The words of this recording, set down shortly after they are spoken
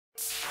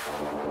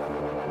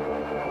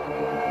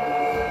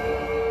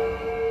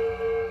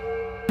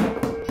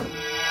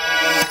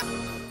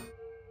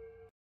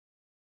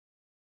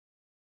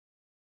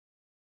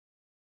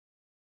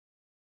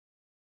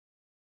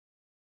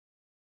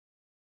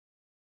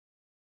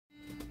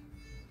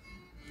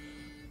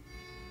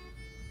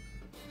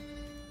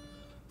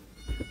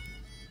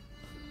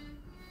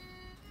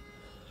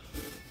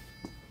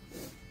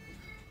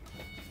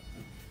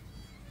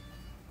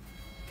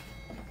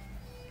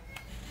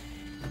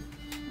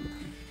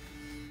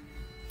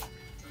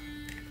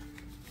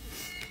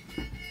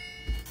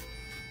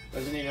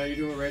Doesn't he know you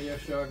do a radio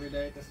show every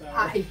day at this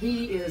hour?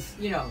 He is,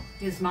 you know,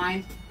 his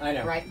mind. I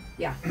know. Right?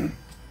 Yeah.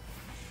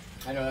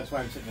 I know, that's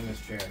why I'm sitting in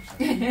this chair. So.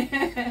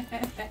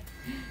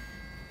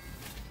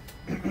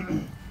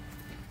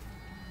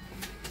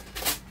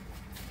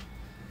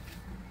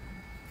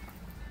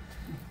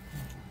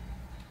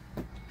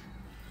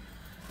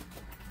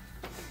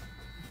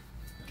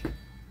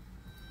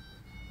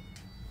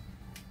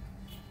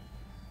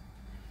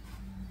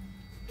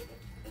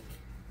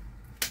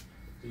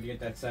 Did you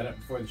get that set up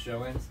before the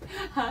show ends?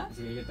 Huh? Is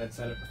he gonna get that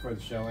set up before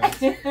the show ends?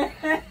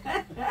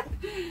 That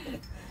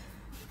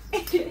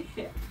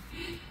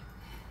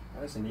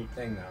was a neat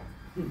thing,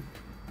 though.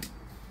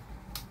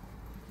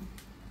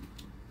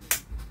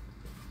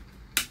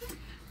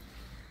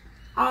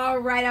 All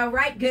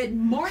right. Good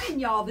morning,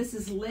 y'all. This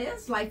is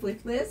Liz, Life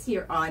with Liz,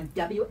 here on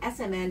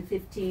WSMN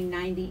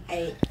 1590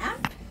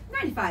 AM,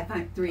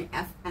 95.3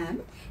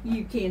 FM.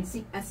 You can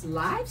see us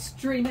live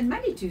streaming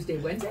Monday, Tuesday,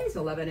 Wednesdays,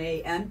 11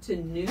 a.m. to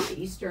noon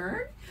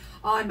Eastern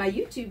on my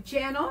YouTube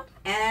channel,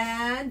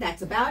 and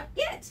that's about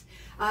it.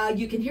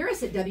 You can hear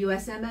us at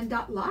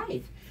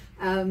WSMN.live.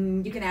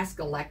 You can ask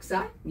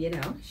Alexa,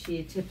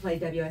 to play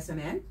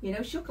WSMN.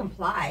 She'll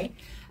comply.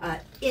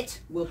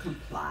 It will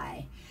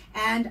comply.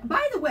 And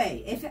by the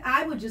way, if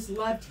I would just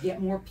love to get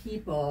more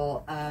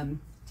people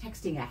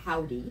texting a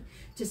howdy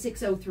to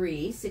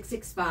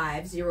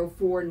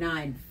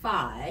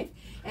 603-665-0495,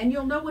 and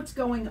you'll know what's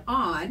going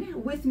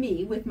on with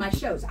me, with my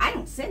shows. I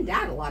don't send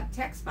out a lot of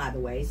texts, by the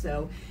way,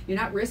 so you're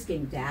not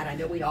risking that. I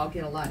know we all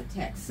get a lot of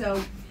texts.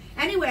 So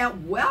anyway,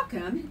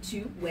 welcome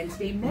to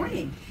Wednesday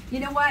morning. You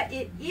know what?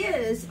 It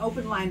is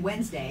Open Line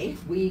Wednesday.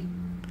 We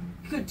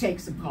could take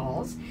some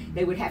calls.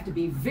 They would have to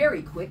be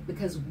very quick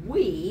because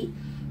we,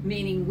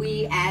 meaning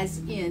we as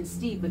in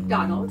Steve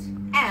McDonald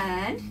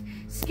and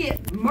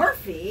Skip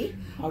Murphy,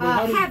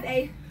 have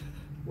a,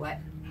 what?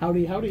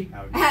 Howdy. Have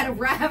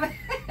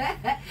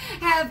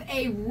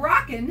a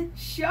rockin'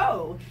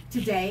 show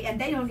today, and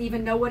they don't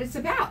even know what it's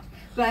about.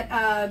 But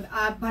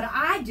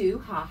I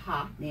do,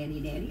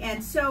 nanny.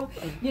 And so,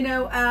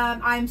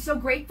 I'm so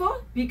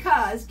grateful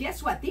because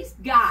guess what? These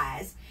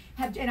guys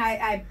have, and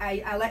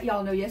I let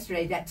y'all know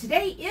yesterday that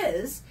today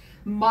is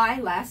my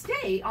last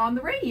day on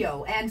the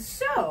radio. And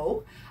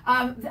so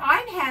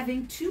I'm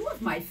having two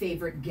of my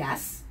favorite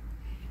guests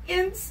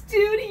in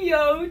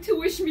studio to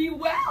wish me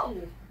well.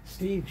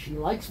 Steve, she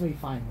likes me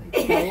finally.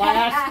 The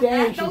last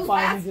day she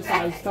finally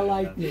decides to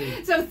like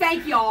me. So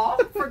thank y'all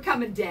for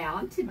coming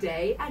down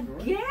today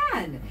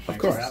again. Of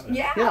course.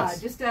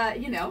 Yes.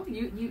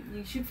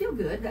 You should feel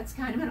good. That's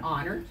kind of an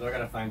honor. So I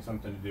gotta find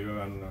something to do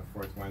on the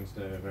fourth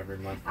Wednesday of every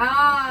month.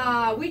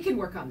 We can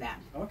work on that.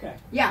 Okay.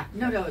 Yeah,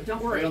 no,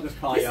 don't worry. I'll just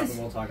call you up and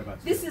we'll talk about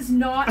it. This is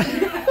not...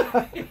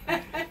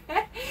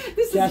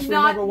 Just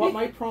remember what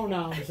my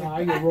pronouns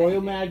are: Your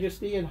Royal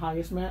Majesty and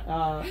Highest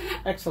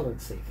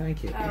Excellency.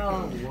 Thank you.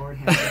 Oh, Lord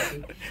have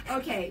mercy.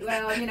 Okay,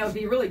 well, it'd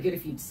be really good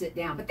if you'd sit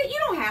down, but you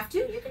don't have to.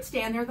 You can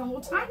stand there the whole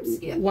time,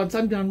 Skip. Once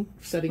I'm done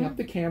setting up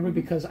the camera,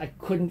 because I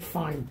couldn't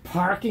find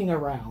parking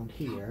around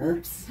here.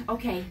 Oops.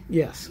 Okay.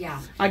 Yes.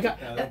 Yeah.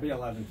 That'll be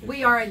 11:50.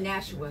 We are in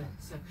Nashua.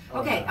 So.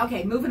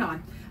 Okay, moving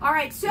on. All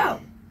right, so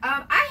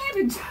I have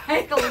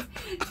entitled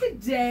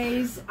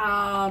today's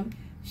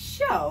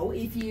show,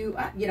 if you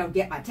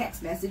get my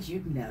text message,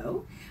 you'd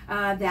know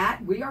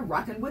that we are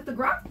rocking with the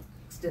Grok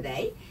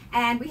today,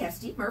 and we have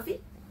Steve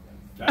Murphy.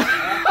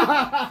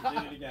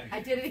 I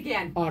did it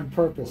again. On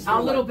purpose.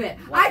 A little bit.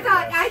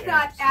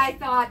 I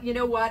thought, you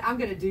know what, I'm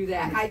going to do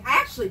that. I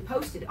actually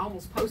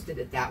almost posted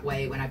it that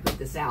way when I put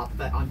this out,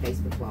 but on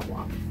Facebook, blah,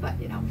 blah. But,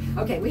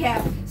 Okay, we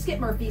have Skip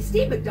Murphy,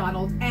 Steve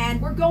McDonald,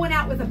 and we're going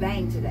out with a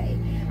bang today.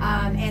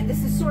 And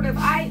this is sort of,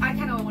 I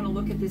kind of want to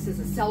look at this as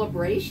a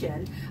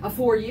celebration of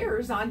 4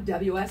 years on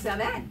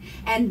WSMN.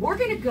 And we're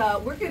going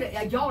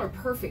to y'all are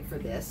perfect for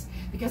this,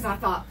 because I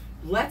thought,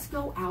 let's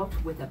go out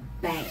with a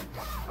bang,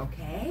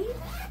 okay?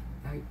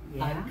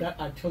 Yeah. I've got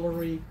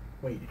artillery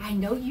waiting. I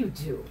know you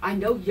do. I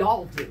know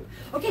y'all do.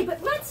 Okay,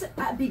 but let's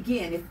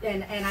begin,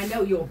 and I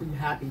know you'll be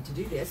happy to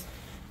do this,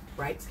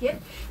 right, Skip?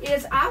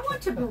 I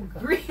want to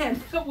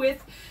begin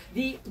with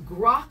the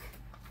Grok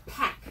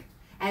pack,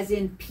 as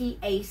in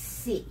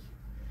PAC,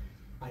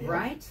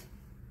 right?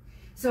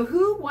 So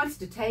who wants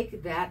to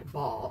take that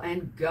ball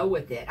and go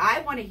with it?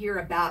 I want to hear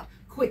about,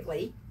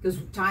 quickly, because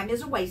time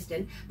is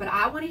a-wasting, but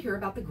I want to hear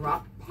about the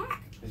Grok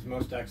pack. His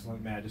Most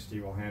Excellent Majesty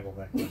will handle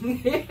that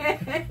question.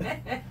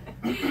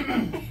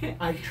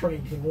 I've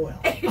trained him well.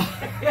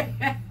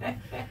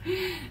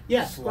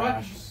 Yes,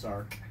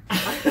 Sark.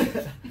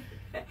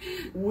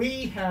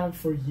 We have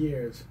for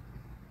years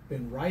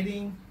been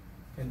writing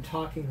and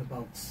talking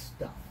about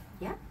stuff.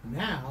 Yeah.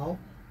 Now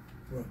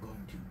we're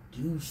going to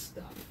do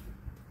stuff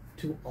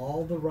to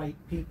all the right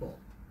people,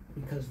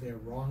 because they're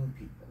wrong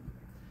people.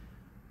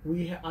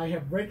 I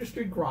have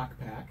registered Grok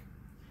Pack,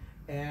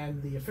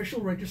 and the official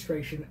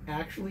registration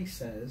actually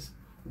says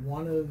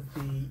one of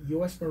the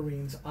U.S.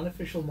 Marines'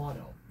 unofficial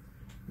motto: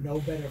 no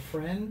better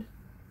friend,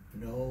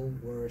 no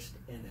worst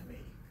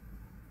enemy.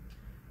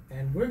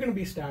 And we're going to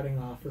be starting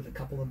off with a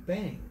couple of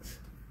bangs,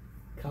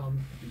 come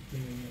the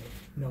beginning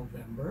of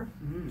November,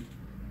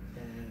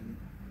 and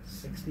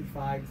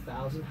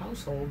 65,000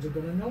 households are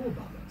going to know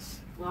about us.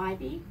 Will I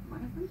be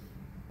one of them?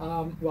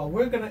 Well,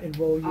 we're going to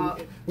enroll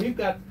you. We've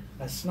got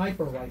a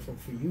sniper rifle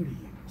for you to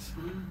use.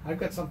 I've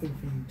got something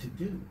for you to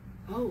do.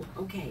 Oh,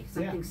 okay.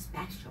 Something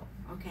special.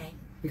 Okay.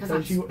 Because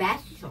I'm you,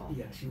 special.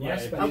 Yes, you Yeah, are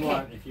special.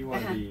 if you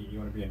want to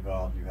be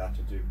involved, you have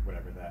to do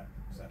whatever that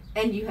says.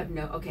 And you have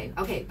no. Okay.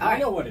 All I right.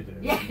 know what it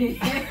is.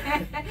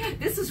 Yeah.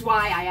 This is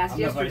why I asked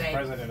I'm yesterday. the vice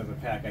president of the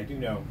PAC. I do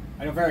know.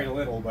 I know very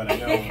little, but I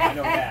know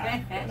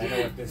that, and I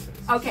know what this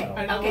is. Okay. So.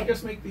 And I will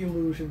just make the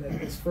illusion that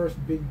this first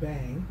Big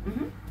Bang,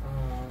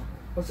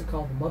 what's it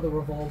called, the mother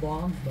of all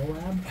bombs,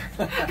 Moab,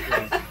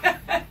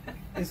 Yes.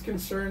 is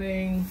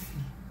concerning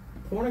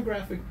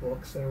pornographic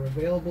books that are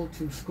available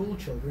to school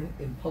children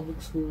in public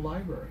school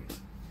libraries.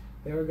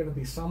 There are going to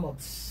be some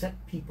upset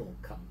people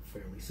come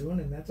fairly soon,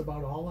 and that's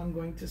about all I'm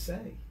going to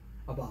say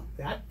about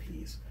that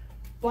piece.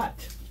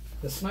 But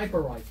the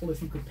sniper rifle,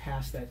 if you could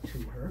pass that to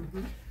her,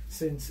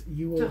 since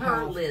you will To her,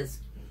 have Liz.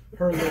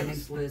 her Her Liz.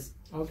 name's Liz.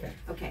 Okay.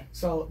 Okay.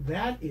 So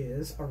that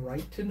is a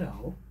right to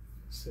know,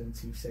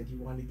 since you said you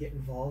want to get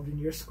involved in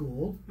your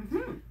school.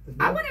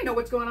 I want to know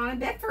what's going on in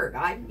Bedford.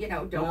 I,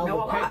 don't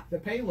know a lot. The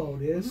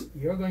payload is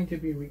you're going to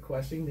be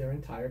requesting their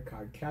entire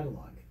card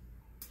catalog.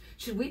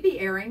 Should we be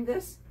airing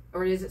this,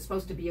 or is it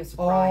supposed to be a Oh,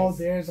 surprise?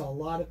 there's a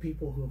lot of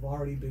people who have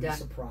already been Done.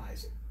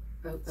 surprised.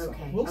 Oh, So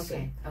okay. we'll okay.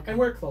 see. Okay. And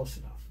we're close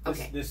enough. This,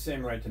 Okay. this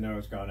same right to know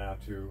has gone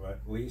out to at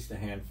least a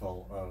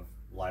handful of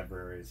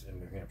libraries in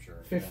New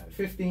Hampshire. and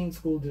 15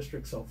 school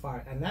districts so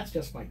far, and that's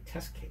just my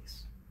test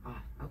case.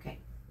 Okay.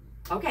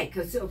 Okay.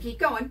 So keep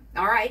going.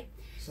 All right.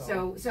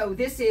 So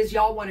this is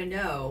y'all want to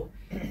know.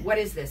 What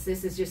is this?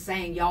 This is just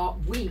saying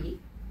we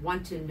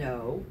want to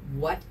know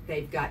what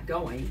they've got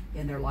going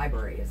in their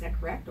library. Is that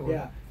correct? Or?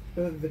 Yeah.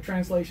 The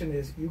translation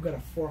is you got to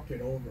fork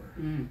it over.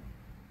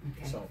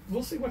 Okay. So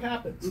we'll see what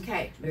happens.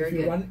 Okay. And Very if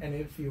you good.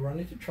 if you run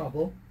into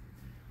trouble,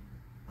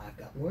 I've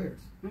got lawyers.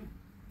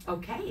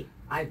 Okay.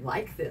 I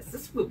like this.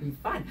 This will be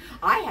fun.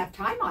 I have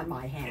time on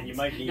my hands. And you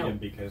might need No. them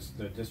because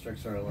the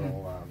districts are a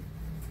little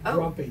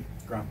Grumpy.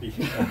 grumpy.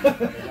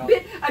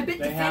 A bit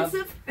They have-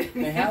 defensive.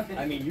 They have,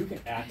 I mean, you can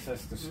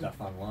access the stuff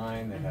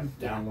online. They have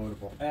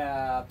downloadable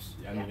apps.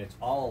 I mean, it's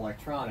all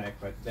electronic,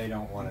 but they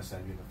don't want to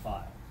send you the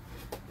file.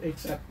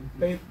 Except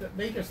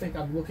they just think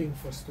I'm looking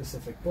for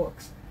specific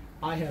books.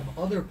 I have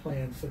other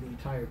plans for the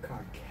entire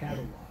card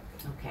catalog.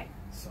 Okay.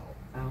 So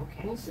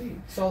Okay. we'll see.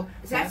 So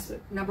Is that's that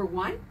it. number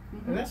one?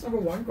 And that's number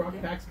one. Grok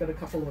Yeah. Pack's got a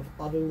couple of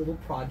other little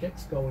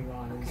projects going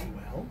on as Okay.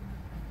 well.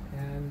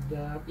 And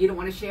You don't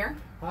want to share?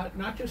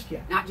 not just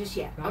yet. Not just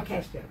yet. Not Okay.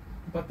 just yet.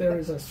 But there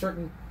is a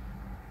certain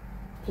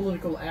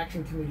political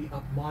action committee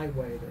up my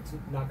way that's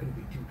not going to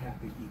be too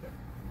happy either.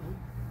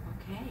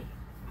 Okay.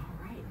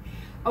 All right.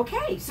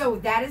 Okay. So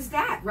that is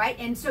that, right?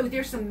 And so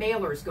there's some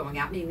mailers going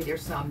out. Meaning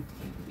there's some,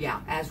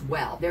 as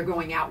well. They're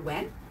going out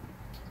when?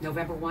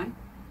 November 1?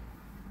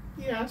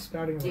 Yeah,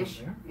 starting around Ish.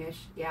 there. Ish.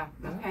 Yeah.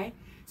 Yeah. Okay.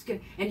 It's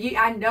good. And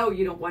I know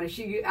you don't want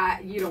to you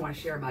don't want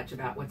to share much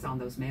about what's on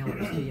those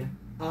mailers, do you?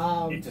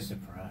 It's a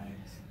surprise.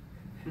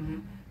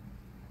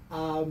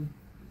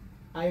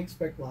 I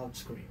expect loud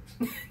screams.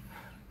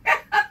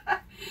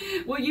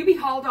 Will you be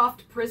hauled off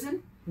to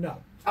prison? No.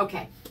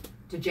 Okay.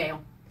 To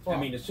jail. I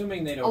mean,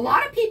 assuming they don't. A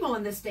lot of people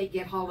in this state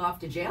get hauled off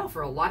to jail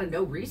for a lot of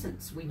no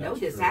reasons. We know That's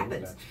this true,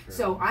 happens. that's true.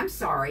 So I'm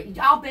sorry.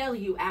 I'll bail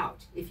you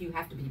out if you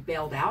have to be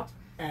bailed out.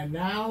 And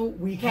now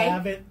we Okay.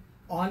 have it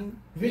on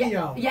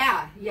video.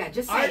 Yeah.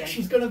 Just saying.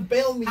 Archie's going to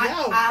bail me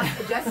out.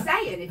 I'm just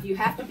saying, if you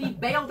have to be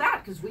bailed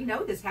out, because we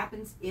know this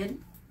happens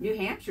in New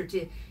Hampshire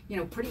to,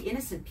 pretty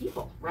innocent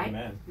people, right?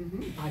 Amen.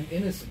 I'm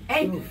innocent,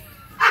 Hey. too.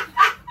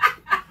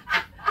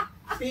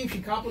 Steve,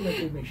 she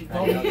complimented me. She I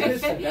called me know,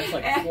 innocent. that's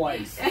like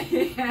twice.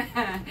 Okay,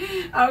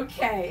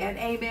 and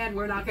amen.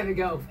 We're not going to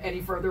go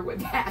any further with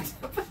that.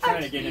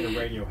 Trying to get into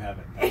radio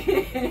heaven.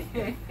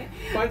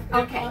 But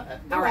Okay.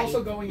 they're Alrighty.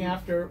 also going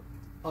after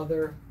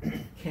other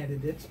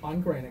candidates on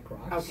Granite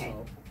Rock. Okay.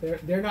 So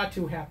they're not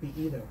too happy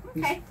either.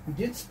 Okay. We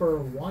did spur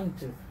one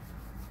to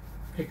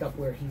pick up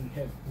where he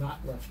had not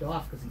left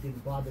off because he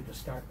didn't bother to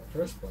start in the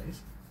first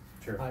place.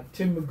 Sure.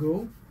 Tim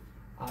Magoo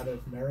out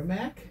of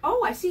Merrimack.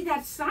 Oh, I see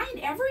that sign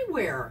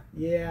everywhere.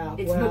 Yeah,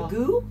 It's well,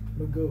 Magoo?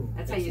 Magoo.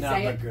 That's how It's you not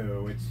say it?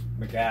 Magoo, it's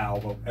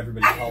McGow, but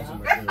everybody calls him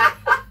Magoo.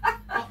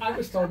 I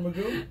was told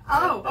Magoo.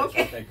 Oh, That's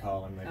okay. what they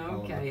call him. They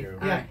call Okay. him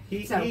Magoo. All Yeah, right.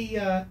 he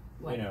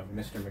What? You know,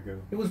 Mr. Magoo.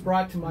 it was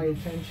brought to my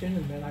attention,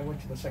 and then I went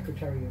to the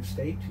Secretary of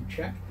State to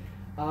check.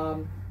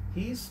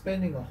 He's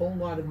spending a whole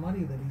lot of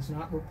money that he's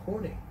not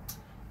reporting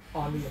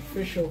on the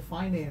official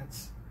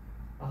finance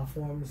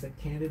forms that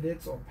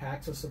candidates or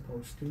PACs are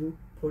supposed to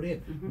put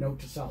in. Note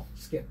to self: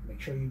 skip.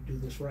 Make sure you do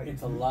this right.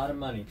 It's a lot of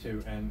money,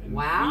 too, and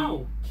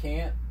Wow. we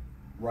can't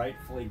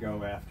rightfully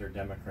go after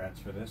Democrats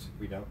for this if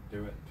we don't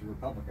do it to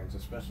Republicans,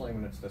 especially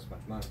when it's this much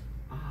money.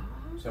 Ah.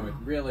 So it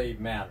really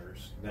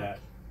matters that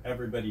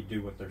everybody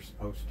do what they're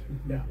supposed to.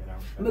 Yeah. You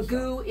know. And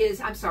Magoo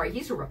is, I'm sorry,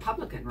 he's a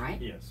Republican, right?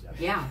 He is. Yes.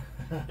 Yeah.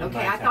 In Okay,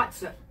 my I town. thought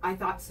so. I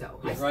thought so.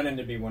 He's running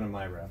to be one of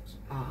my reps.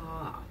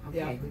 Ah, okay.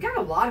 Yeah. We got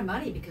a lot of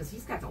money because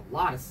he's got a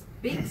lot of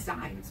big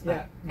signs.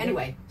 But Yeah.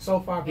 anyway, So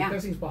far, Yeah.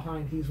 because he's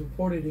behind, he's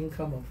reported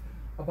income of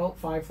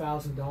about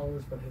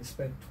 $5,000, but has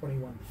spent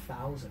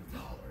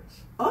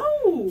 $21,000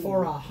 oh,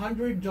 for a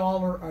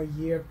 $100 a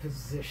year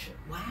position.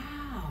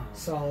 wow.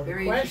 So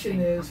Very the question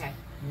interesting. is,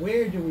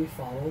 where do we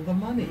follow the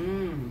money?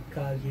 Mm.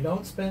 Because you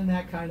don't spend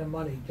that kind of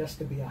money just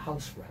to be a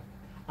house rep.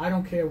 I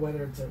don't care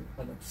whether it's an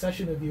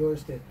obsession of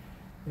yours to,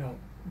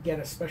 get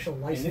a special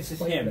And license this is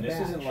plate him. and a This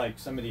badge. isn't like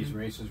some of these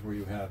races where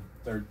you have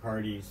third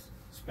parties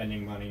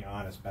spending money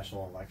on a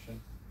special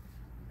election,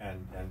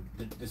 and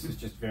this is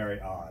just very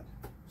odd.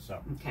 So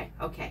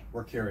Okay.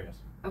 we're curious.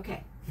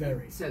 Okay.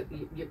 Very. So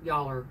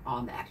y'all are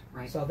on that,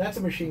 right? So that's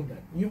a machine gun.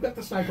 You've got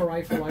the sniper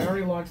rifle. I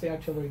already launched the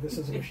artillery. This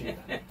is a machine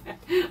gun.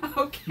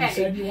 Okay. You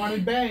said you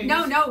wanted bangs.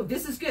 No,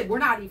 this is good. We're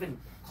not even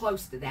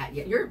close to that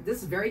yet.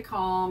 This is very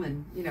calm,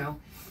 and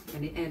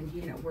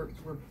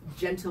we're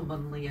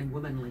gentlemanly and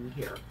womanly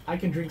here. I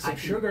can drink some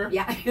sugar.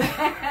 Yeah.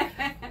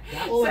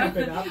 That will amp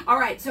it up. All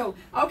right. So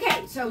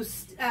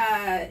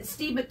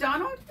Steve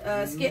McDonald,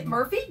 Skip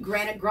Murphy,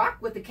 Grok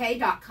with the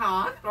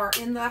K.com are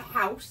in the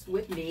house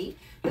with me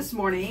this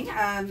morning,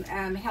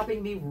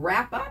 helping me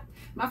wrap up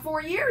my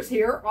 4 years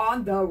here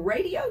on the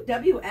radio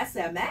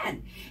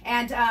WSMN.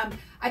 And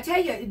I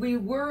tell you,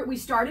 we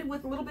started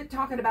with a little bit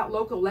talking about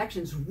local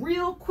elections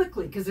real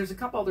quickly, because there's a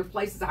couple other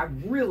places I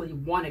really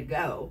want to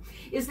go.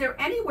 Is there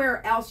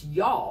anywhere else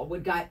y'all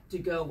would got to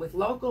go with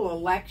local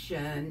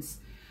elections,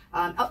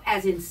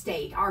 as in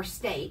our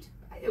state?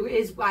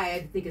 Is why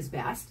I think is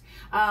best.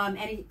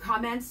 Any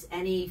comments,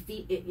 any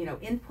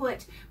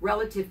input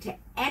relative to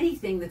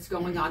anything that's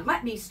going on?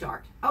 Let me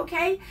start.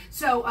 Okay,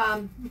 so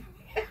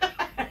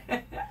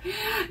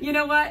you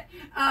know what?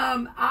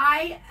 I'll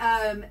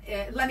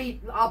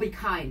be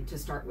kind to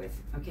start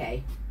with.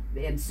 Okay,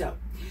 and so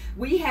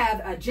we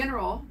have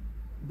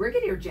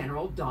Brigadier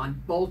General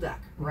Don Bolduc,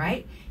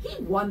 right? He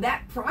won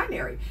that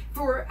primary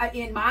for,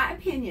 in my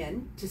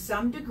opinion, to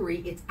some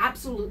degree, it's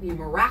absolutely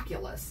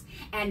miraculous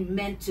and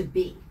meant to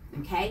be,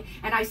 okay?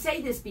 And I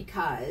say this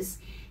because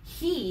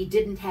he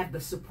didn't have the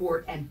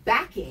support and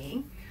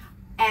backing,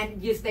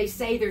 and yes, they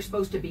say they're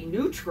supposed to be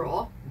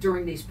neutral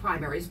during these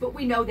primaries, but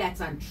we know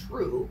that's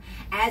untrue,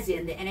 as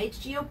in the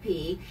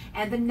NHGOP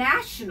and the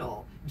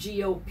national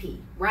GOP,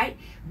 right?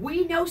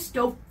 We know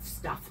stuff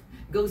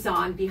goes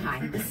on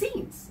behind the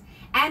scenes.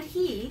 And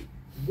he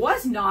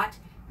was not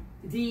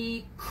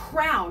the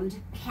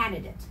crowned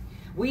candidate.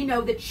 We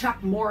know that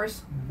Chuck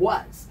Morris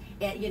was.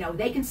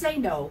 They can say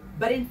no,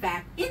 but in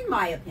fact, in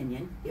my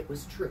opinion, it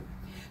was true.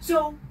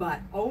 So, but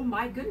oh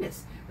my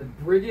goodness, the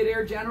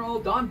Brigadier General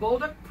Don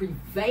Bolduc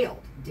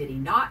prevailed, did he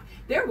not?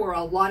 There were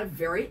a lot of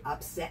very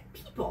upset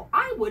people,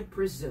 I would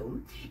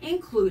presume,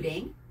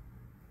 including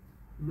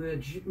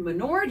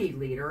Minority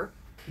Leader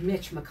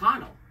Mitch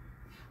McConnell.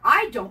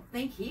 I don't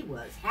think he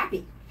was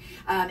happy.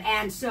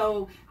 And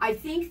so I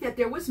think that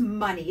there was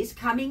monies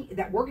coming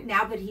that were,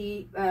 now that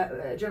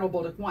General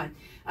Bolduc won,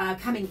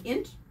 coming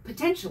in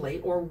potentially,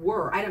 or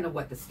were, I don't know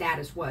what the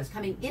status was,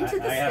 coming into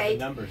the I state. have the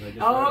numbers. I just read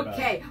about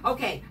it.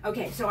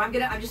 Okay. So I'm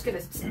just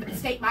gonna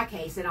state my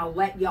case, and I'll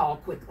let y'all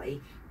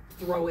quickly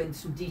throw in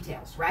some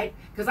details, right?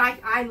 Because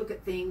I look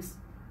at things,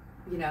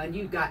 and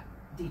you got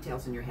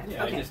details in your head.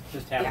 Yeah, okay. I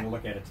just happened to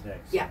look at it today.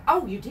 So. Yeah.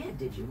 Oh, you did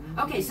you?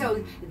 Okay,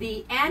 so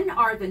the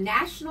the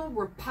National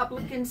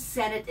Republican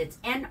Senate, it's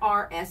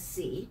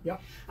NRSC.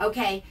 Yep.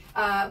 Okay,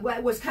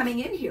 was coming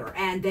in here,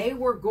 and they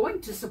were going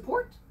to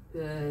support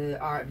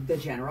the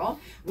general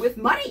with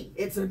money.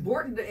 It's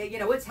important,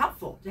 it's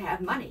helpful to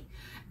have money.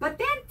 But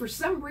then, for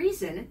some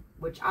reason,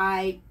 which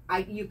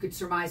you could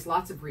surmise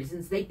lots of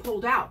reasons, they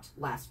pulled out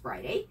last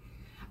Friday.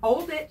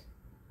 Hold it.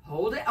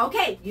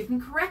 Okay, you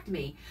can correct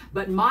me,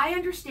 but my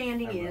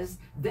understanding is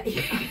that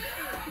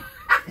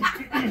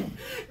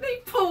they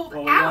pulled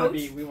out.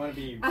 We want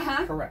to be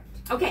correct.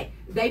 Okay,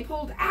 they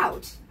pulled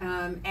out,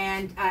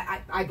 and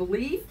I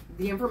believe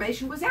the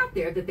information was out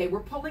there that they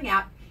were pulling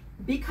out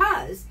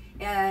because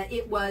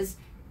it was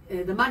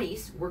the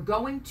monies were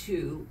going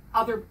to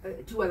other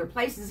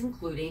places,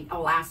 including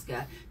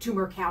Alaska, to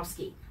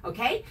Murkowski.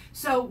 Okay,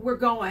 so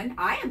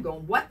I am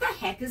going, what the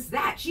heck is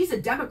that? She's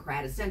a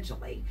Democrat,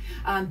 essentially,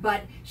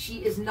 but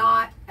she is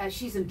not,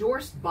 she's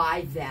endorsed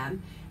by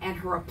them, and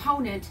her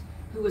opponent,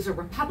 who is a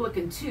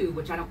Republican too,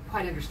 which I don't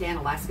quite understand.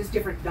 Alaska's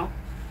different. Don't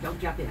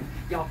jump in.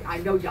 Y'all, I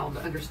know y'all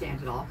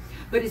understand it all,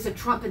 but is a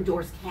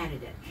Trump-endorsed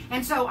candidate.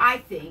 And so I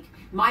think,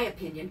 my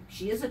opinion,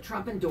 she is a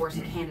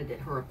Trump-endorsed candidate,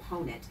 her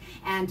opponent.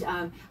 And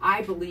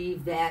I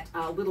believe that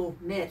little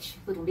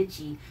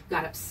Mitchie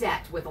got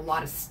upset with a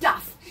lot of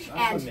stuff.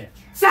 And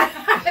said,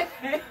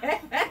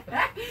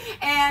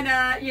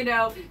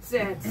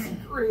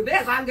 screw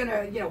this, I'm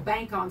going to,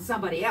 bank on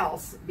somebody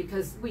else,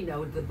 because we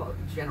know the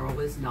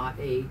general is not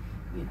a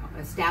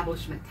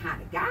establishment kind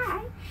of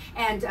guy.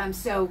 And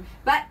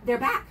but they're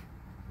back.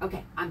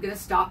 Okay, I'm going to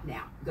stop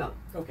now. Go.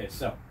 Okay,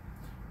 so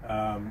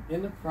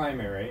In the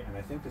primary, and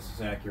I think this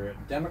is accurate,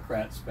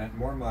 Democrats spent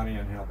more money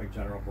on helping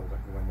General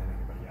Bolduc win than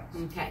anybody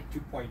else. Okay.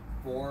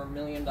 $2.4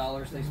 million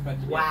they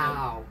spent to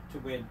Wow. to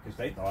win because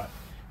they thought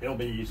it'll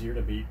be easier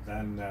to beat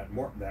than that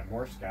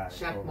Morse guy.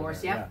 Chuck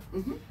Morse, there. yeah.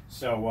 Mm-hmm.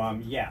 So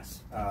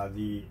yes,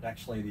 the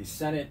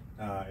Senate,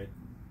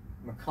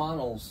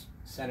 McConnell's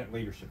Senate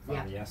Leadership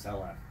Fund, the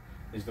SLF,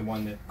 is the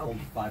one that pulled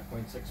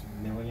 $5.6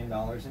 million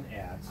in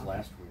ads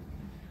last week.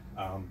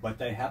 But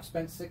they have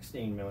spent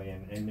 $16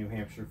 million in New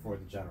Hampshire for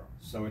the general.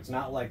 So it's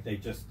not like they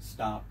just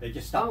stopped. They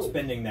just stopped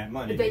spending that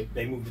money.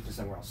 They moved it to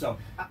somewhere else. So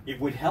it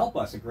would help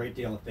us a great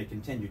deal if they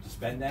continued to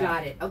spend that.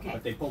 Got it. Okay.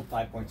 But they pulled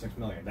 $5.6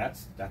 million.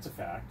 That's a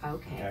fact.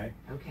 Okay.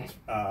 Okay.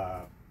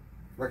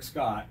 Rick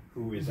Scott,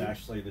 who is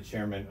actually the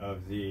chairman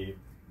of the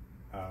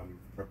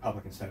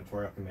Republican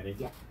Senatorial Committee,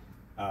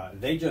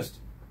 they just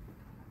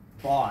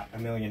bought $1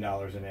 million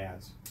in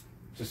ads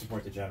to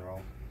support the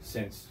general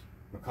since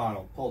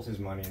McConnell pulled his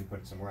money and put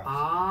it somewhere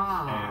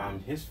else.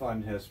 And his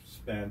fund has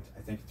spent,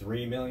 I think,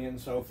 $3 million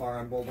so far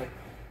on Bolduc.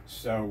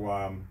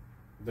 So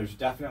there's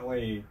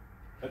definitely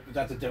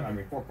that's a different. I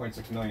mean,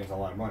 $4.6 million is a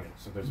lot of money.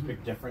 So there's a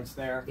big difference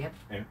there. Yep.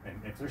 And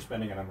if they're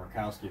spending it on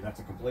Murkowski, that's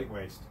a complete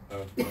waste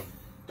of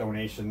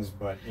donations.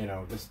 But you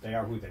know, they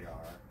are who they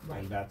are,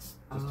 and that's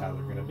just how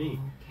they're going to be.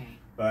 Okay.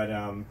 But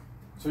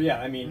so yeah,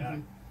 I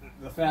mean,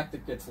 the fact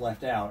that gets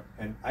left out,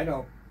 and I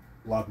don't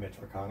love Mitch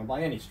McConnell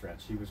by any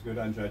stretch. He was good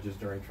on judges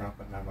during Trump,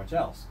 but not much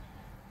else.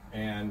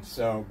 And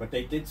so, but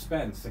they did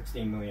spend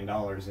 $16 million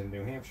in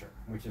New Hampshire,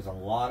 which is a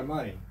lot of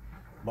money.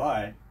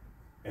 But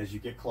as you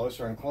get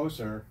closer and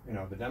closer, you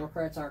know, the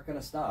Democrats aren't going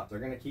to stop. They're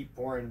going to keep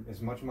pouring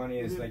as much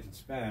money as they can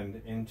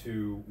spend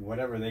into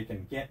whatever they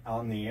can get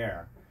on the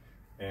air.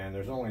 And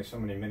there's only so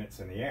many minutes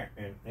in the air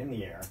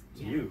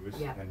to use,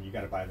 and you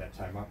got to buy that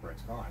time up or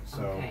it's gone.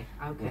 So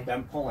with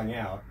them pulling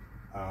out,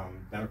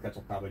 Democrats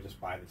will probably just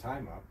buy the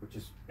time up, which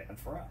is bad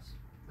for us.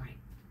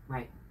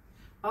 Right.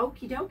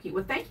 Okie dokie.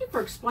 Well, thank you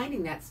for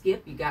explaining that,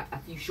 Skip. You got a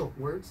few short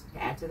words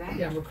to add to that?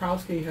 Yeah,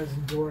 Murkowski has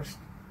endorsed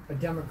a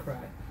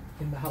Democrat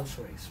in the House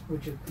race,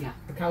 which is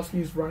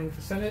Murkowski is running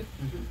for Senate.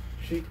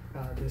 She,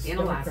 this in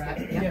Democrat.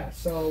 Alaska. Yeah.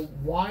 So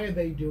why are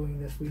they doing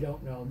this? We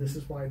don't know. This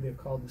is why they're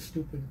called the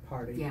Stupid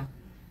Party. Yeah.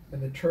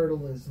 And the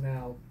turtle is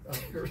now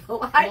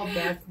called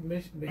back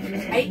Mitch's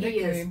 8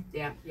 years. nickname.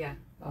 Yeah.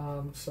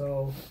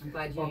 So I'm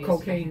glad you used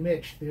Cocaine that.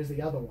 Mitch. There's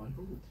the other one.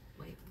 Ooh,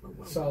 wait,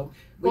 whoa. So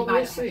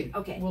we'll see.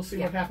 Okay. We'll see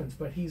what happens.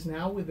 But he's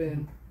now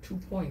within 2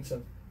 points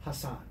of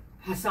Hassan.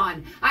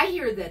 I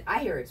hear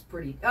it's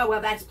pretty. Oh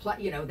well, that's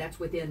that's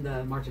within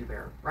the margin of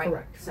error, right?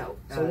 Correct. So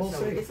we'll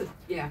see.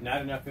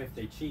 Not enough if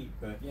they cheat,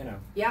 but you know.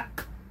 Yeah.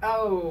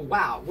 Oh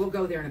wow, we'll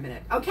go there in a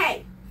minute.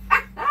 Okay.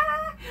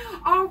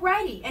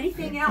 Alrighty.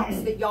 Anything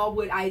else that y'all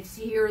would? I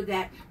hear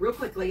that real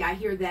quickly. I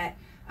hear that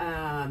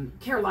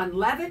Caroline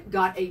Leavitt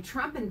got a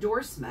Trump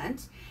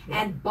endorsement,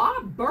 and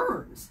Bob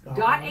Burns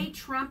got a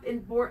Trump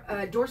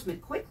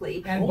endorsement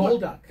quickly. And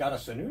Bolduc got a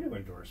Sununu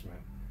endorsement.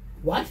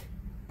 What?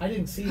 I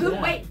didn't see Who?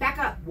 that. Wait, back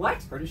up.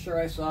 What? Pretty sure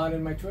I saw it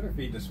in my Twitter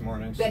feed this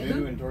morning.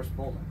 Sununu endorsed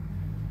Bolduc.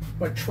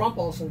 But Trump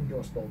also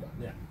endorsed Bolduc.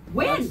 Yeah.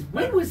 When?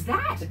 When was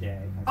that?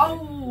 Today.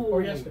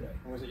 Or yesterday.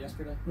 Or was it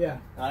yesterday? Yeah.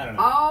 I don't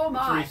know. Oh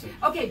my.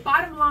 Okay,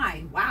 bottom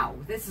line. Wow,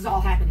 this is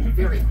all happening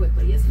very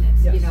quickly, isn't it?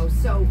 Yes. You know,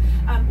 so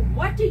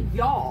what do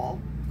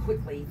y'all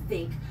quickly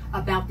think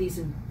about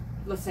these,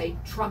 let's say,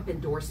 Trump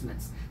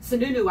endorsements?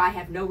 Sununu, I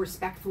have no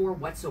respect for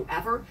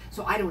whatsoever,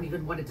 so I don't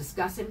even want to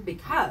discuss him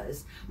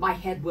because my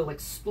head will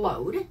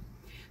explode.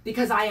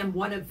 Because I am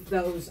one of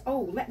those,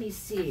 let me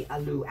see,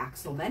 Lou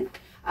Axelman.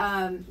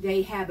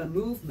 They have a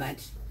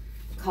movement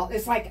called,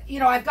 it's like,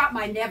 I've got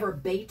my Never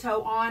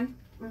Beto on.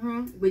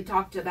 We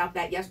talked about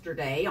that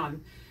yesterday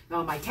on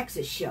my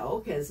Texas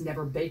show, because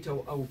Never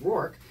Beto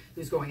O'Rourke,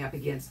 who's going up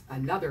against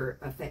another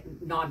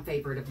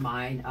non-favorite of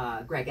mine,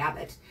 Greg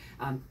Abbott.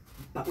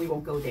 But we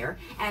won't go there.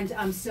 And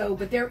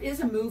but there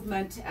is a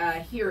movement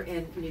here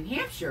in New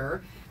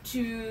Hampshire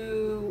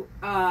to...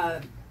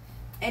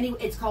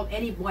 it's called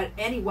anyone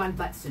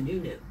but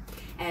Sununu,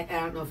 and I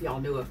don't know if y'all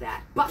knew of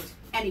that. But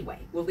anyway,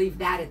 we'll leave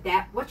that at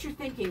that. What's your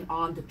thinking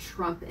on the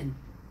Trump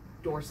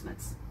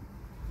endorsements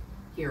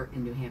here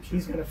in New Hampshire?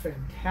 He's got a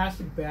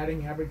fantastic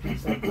batting average.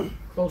 He's like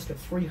close to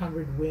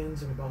 300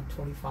 wins and about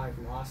 25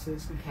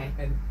 losses. Okay.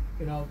 And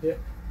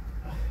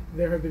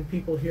there have been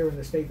people here in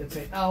the state that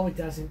say, "Oh, it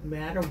doesn't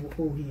matter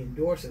who he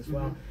endorses."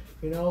 Well,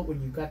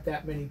 when you've got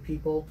that many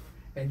people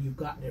and you've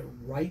gotten it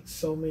right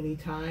so many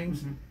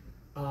times.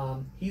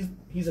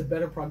 He's a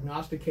better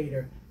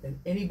prognosticator than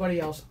anybody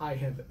else I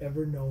have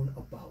ever known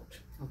about.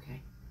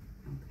 Okay.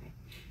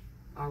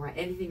 All right.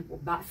 Anything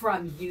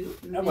from you,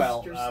 Mr.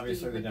 Well, obviously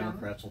Steve the McDonald?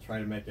 Democrats will try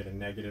to make it a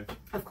negative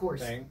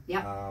thing.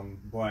 Yeah.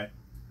 But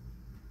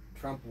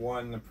Trump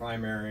won the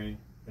primary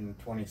in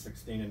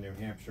 2016 in New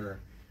Hampshire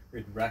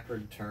with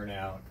record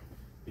turnout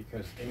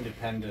because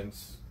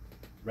independents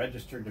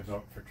registered to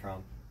vote for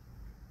Trump.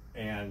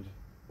 And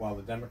while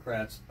the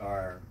Democrats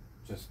are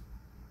just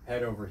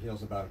head over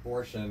heels about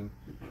abortion,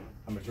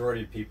 a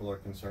majority of people are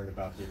concerned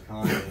about the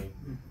economy,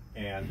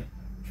 and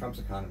Trump's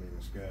economy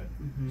was good.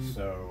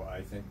 So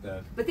I think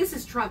that. But this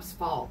is Trump's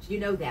fault. You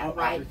know that,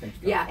 right? Everything's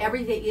Trump's yeah, fault.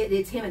 everything.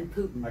 It's him and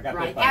Putin,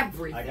 right?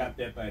 Everything. I got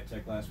bit by a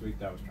tick last week.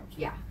 That was Trump's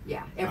fault.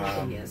 Yeah,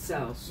 everything is.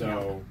 So.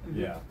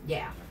 Yeah.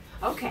 Yeah.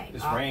 Okay.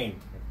 This rain.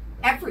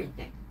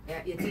 Everything.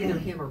 It's either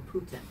him or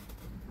Putin.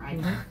 Right?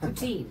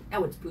 Poutine.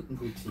 Oh, it's Putin.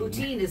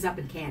 Poutine is up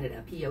in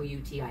Canada.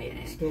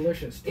 P-O-U-T-I-N-A. It's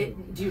delicious, too.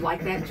 Do you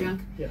like that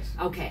junk? Yes.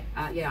 Okay.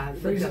 Yeah.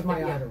 Freezes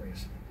my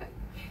arteries.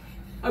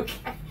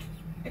 Okay.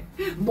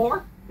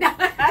 More?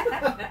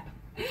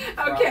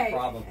 Okay.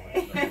 Probably.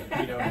 But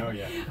we don't know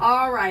yet.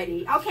 All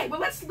righty. Okay, well,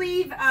 let's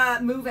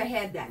move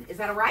ahead then. Is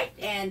that all right?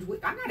 And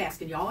I'm not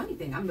asking y'all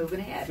anything. I'm moving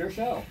ahead. It's your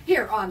show.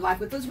 Here on Live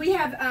with Liz, we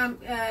have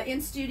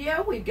in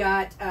studio, we've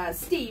got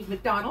Steve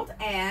McDonald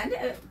and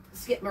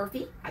Skip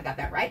Murphy. I got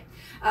that right.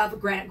 Of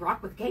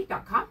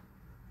GraniteGrok.com.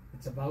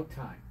 It's about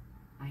time.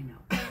 I know.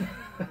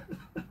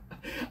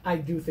 I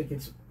do think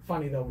it's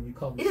funny, though, when you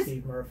call me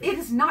Steve Murphy. It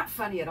is not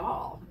funny at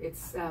all.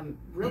 It's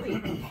really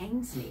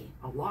pains me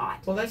a lot.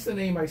 Well, that's the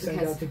name I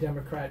send out to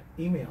Democrat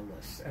email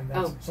lists, and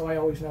that's, so I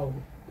always know,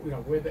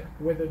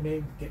 where the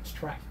name gets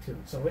tracked to.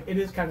 So it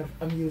is kind of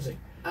amusing.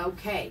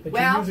 Okay. That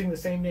you're using the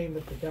same name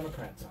that the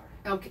Democrats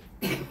are. Okay.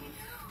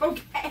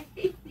 Okay.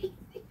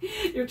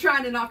 You're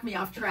trying to knock me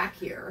off track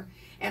here,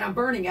 and I'm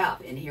burning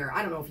up in here.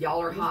 I don't know if y'all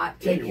are hot.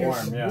 Take your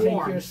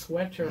warm.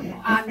 sweater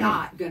off. I'm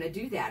not going to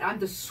do that. I'm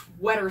the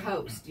sweater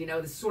host. You know,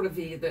 the sort of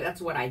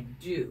that's what I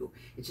do.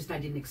 It's just I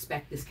didn't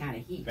expect this kind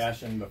of heat.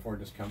 Fashion before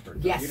discomfort.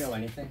 Yes. Do you know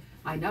anything?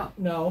 I know.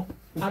 No,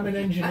 I'm an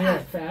engineer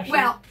at fashion.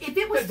 Well, if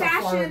it was That's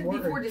a foreign fashion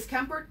word. before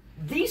discomfort,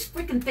 these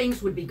freaking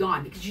things would be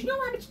gone. Because you know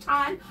how much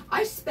time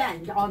I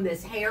spend on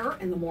this hair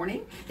in the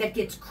morning that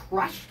gets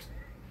crushed?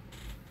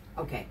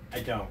 Okay.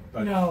 I don't.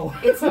 But No.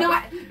 It's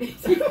not.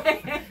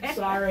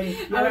 Sorry.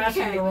 You're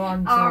asking the wrong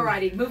thing.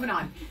 Alrighty, moving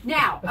on.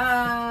 Now,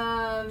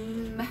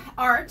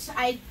 Art,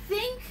 I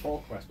think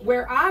Full question.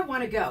 where I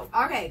want to go.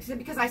 Okay, so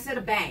because I said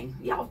a bang.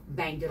 Y'all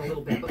banged it a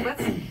little bit, but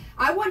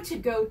I want to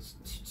go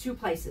to two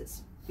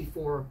places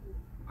before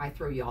I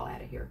throw you all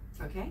out of here.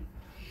 Okay?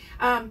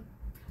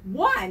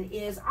 One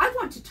is I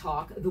want to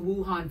talk the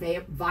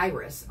Wuhan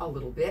virus a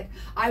little bit.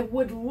 I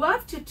would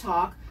love to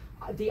talk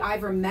the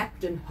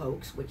ivermectin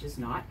hoax, which is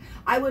not.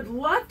 I would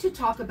love to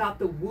talk about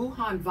the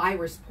Wuhan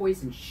virus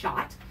poison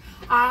shot.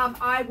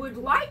 I would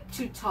like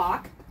to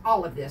talk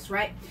all of this,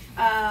 right?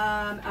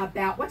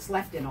 About what's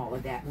left in all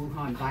of that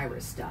Wuhan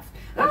virus stuff.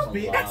 That's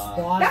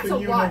Boston a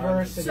lot.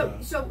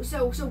 University.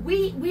 So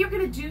we are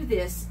going to do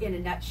this in a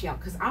nutshell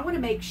because I want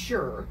to make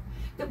sure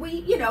that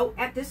we,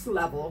 at this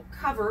level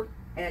cover.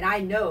 And I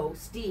know,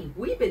 Steve,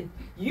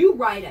 you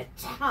write a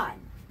ton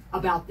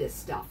about this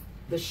stuff,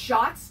 the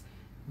shots,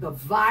 the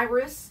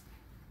virus,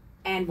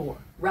 and more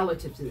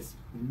relative to this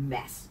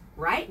mess,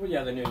 right? Well,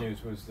 yeah, the new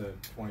news was the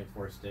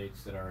 24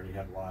 states that already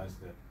have laws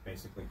that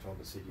basically told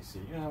the CDC,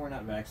 we're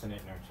not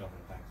vaccinating our children.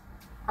 Thanks.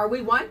 Are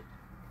we one?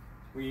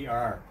 We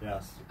are,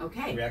 yes.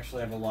 Okay. We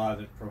actually have a law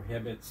that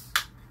prohibits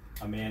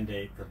a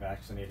mandate for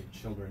vaccinated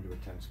children to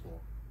attend school.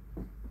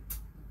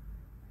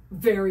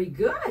 Very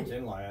good. It's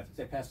in law. I think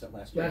they passed it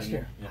last year. Last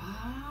year. Yeah.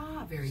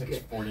 Ah, very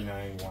good.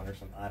 649-1 or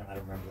something. I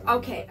don't remember.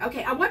 Okay.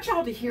 I want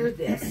y'all to hear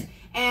this,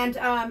 and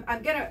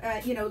I'm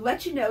gonna,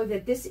 let you know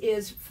that this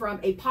is from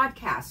a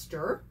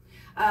podcaster.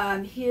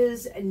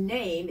 His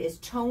name is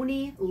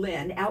Tony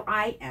Lin,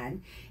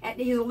 L-I-N,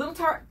 and he's a little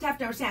tough to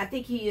understand. I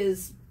think he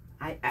is.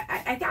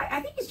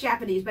 I think he's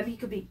Japanese, but he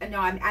could be. No,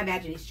 I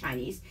imagine he's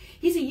Chinese.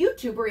 He's a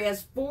YouTuber. He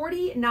has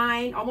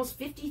 49, almost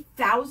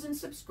 50,000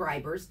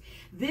 subscribers.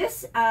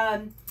 This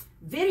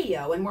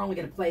video, and we're only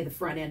going to play the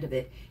front end of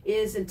it,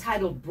 is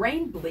entitled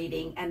 "Brain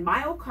Bleeding and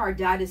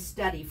Myocarditis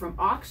Study from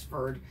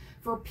Oxford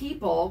for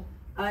People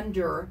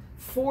Under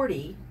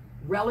 40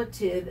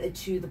 Relative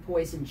to the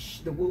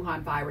the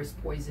Wuhan virus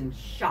poison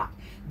shot."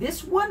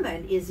 This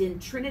woman is in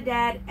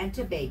Trinidad and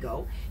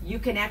Tobago. You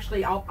can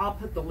actually, I'll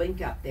put the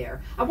link up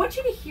there. I want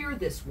you to hear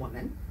this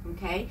woman,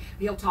 okay?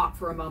 He'll talk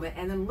for a moment,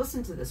 and then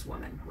listen to this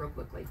woman real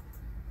quickly.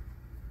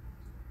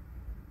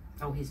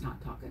 Oh, he's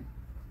not talking.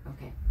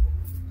 Okay.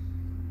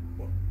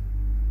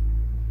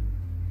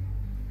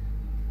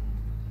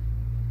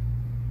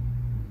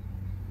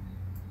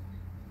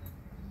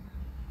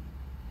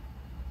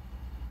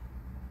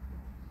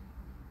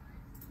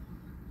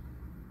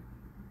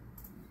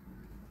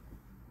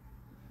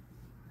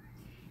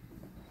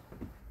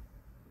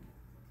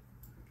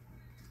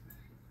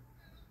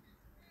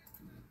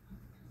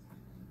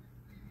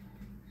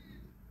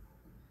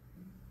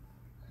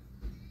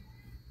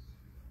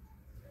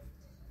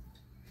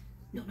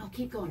 No,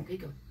 keep going,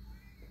 keep going.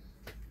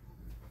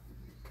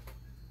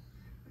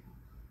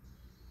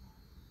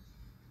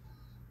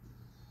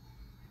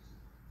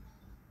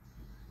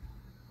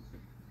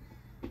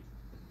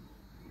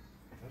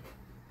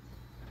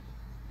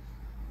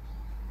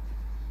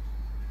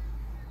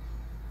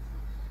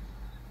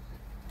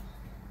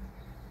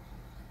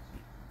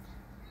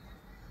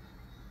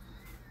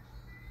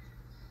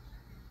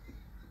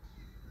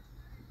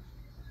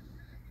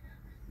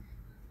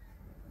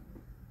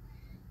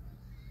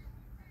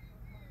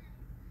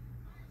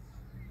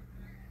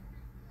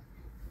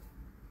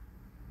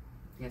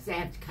 Yes, I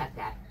have to cut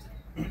that.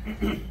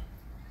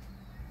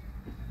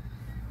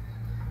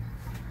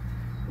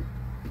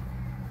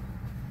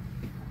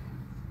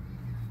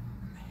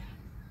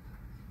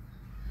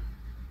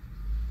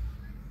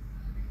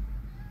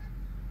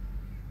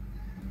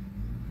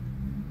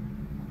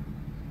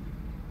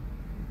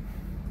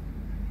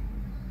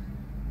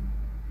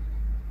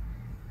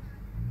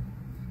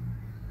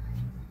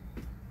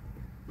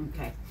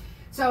 Okay,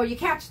 so you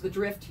catch the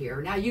drift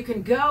here. Now you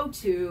can go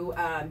to,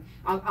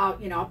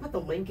 I'll put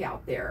the link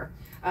out there,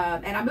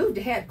 and I moved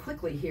ahead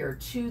quickly here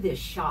to this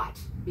shot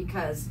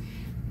because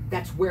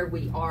that's where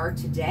we are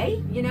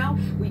today. You know,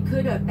 we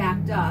could have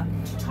backed up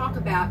to talk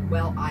about,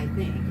 well, I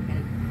think,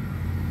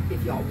 and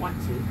if y'all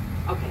want to,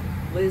 okay,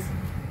 Liz,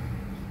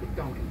 keep it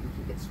going and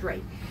keep it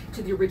straight,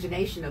 to the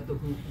origination of the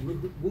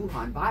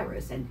Wuhan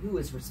virus and who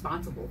is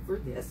responsible for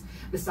this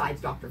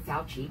besides Dr.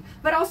 Fauci,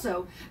 but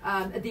also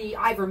the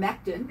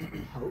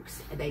ivermectin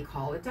hoax. They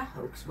call it a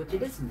hoax, which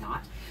it is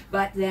not.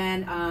 But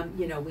then,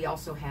 you know, we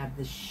also have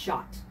the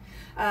shot.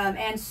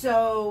 And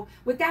so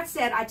with that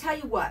said, I tell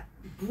you what,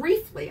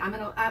 briefly,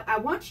 I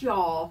want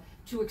y'all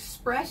to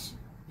express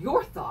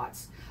your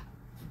thoughts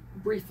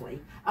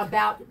briefly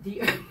about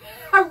the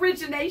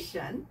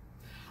origination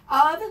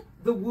of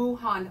the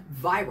Wuhan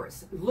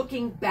virus,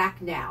 looking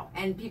back now.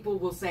 And people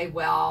will say,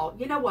 well,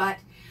 you know what?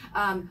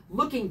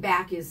 Looking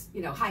back is,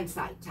 you know,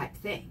 hindsight type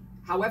thing.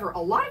 However,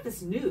 a lot of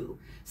us knew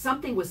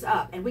something was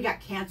up, and we got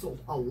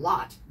canceled a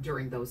lot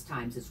during those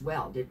times as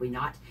well, did we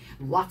not?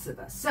 Lots of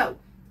us. So,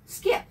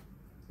 Skip,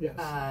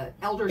 Yes.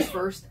 Elders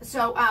first.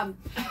 So,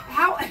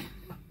 how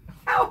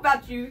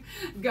about you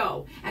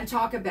go and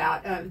talk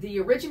about the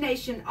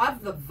origination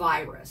of the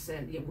virus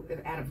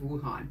out of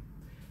Wuhan?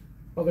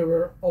 Well, there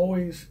were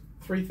always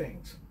three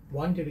things.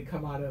 One, did it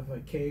come out of a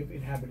cave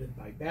inhabited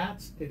by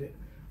bats?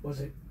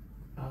 Was it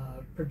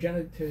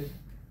progenited?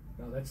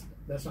 No,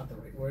 that's not the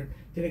right word.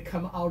 Did it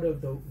come out of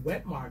the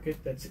wet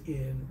market that's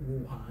in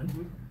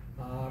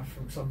Wuhan,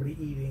 from somebody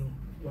eating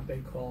what they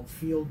call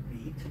field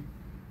meat?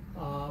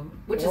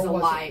 Which is a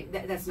lie.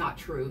 That's not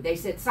true. They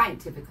said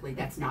scientifically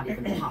that's not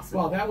even possible.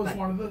 Well, that was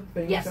one of the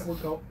things yes, that was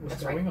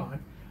going right. on.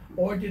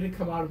 Or did it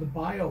come out of the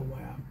bio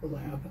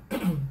lab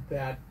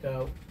that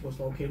was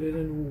located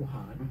in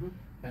Wuhan?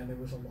 And there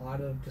was a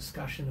lot of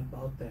discussion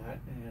about that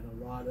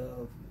and a lot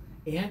of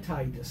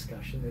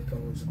anti-discussion that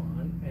goes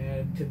on.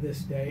 And to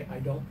this day, I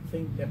don't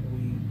think that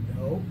we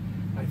know.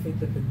 I think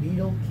that the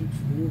needle keeps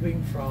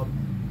moving from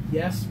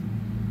yes,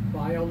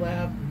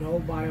 biolab, no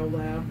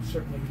biolab.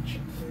 Certainly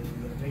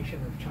the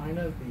nation of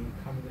China,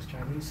 the Communist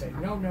Chinese say,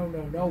 no,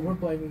 we're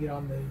blaming it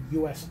on the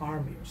U.S.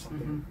 Army or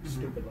something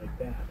stupid like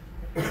that.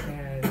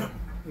 And,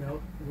 you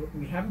know,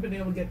 we haven't been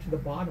able to get to the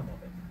bottom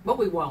of it. But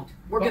we won't.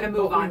 We're going to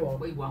move on.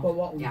 We won't. But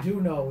what we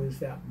do know is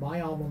that my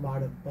alma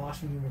mater,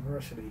 Boston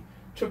University,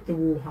 took the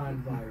Wuhan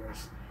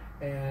virus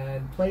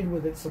and played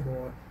with it some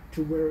more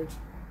to where it's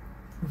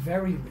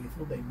very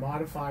lethal. They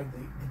modified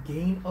the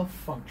gain of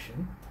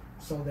function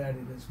so that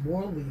it is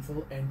more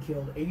lethal and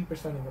killed 80%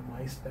 of the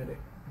mice that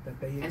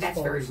they exposed. And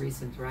that's very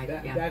recent, right?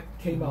 That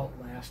came out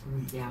last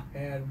week. Yeah.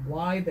 And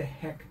why the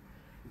heck?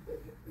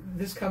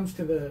 This comes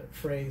to the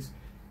phrase,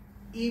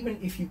 even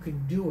if you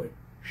can do it,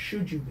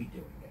 should you be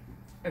doing it?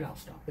 And I'll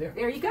stop there.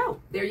 There you go.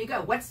 There you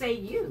go. What say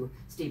you,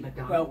 Steve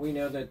McDonald? Well, we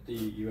know that the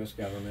U.S.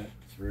 government,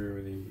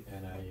 through the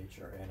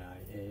NIH or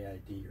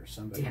NIAID or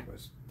somebody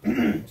was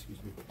excuse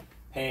me,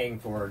 paying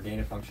for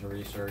gain-of-function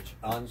research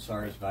on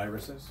SARS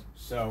viruses.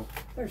 So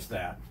there's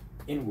that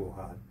in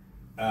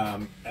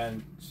Wuhan.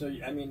 And so,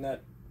 I mean,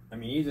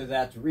 either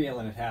that's real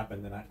and it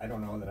happened, and I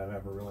don't know that I've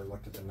ever really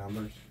looked at the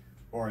numbers,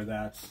 or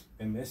that's,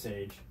 in this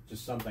age,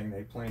 just something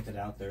they planted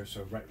out there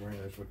so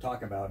right-wingers would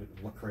talk about it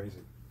and look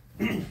crazy.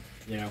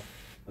 You know,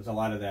 there's a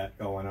lot of that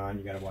going on.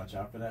 You got to watch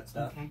out for that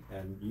stuff. Okay.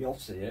 And you'll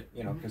see it,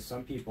 you know, because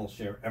some people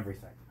share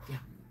everything. Yeah.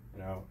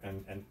 You know,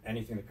 and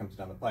anything that comes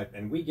down the pipe.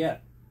 And we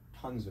get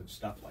tons of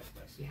stuff like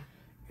this. Yeah.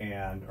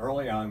 And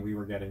early on, we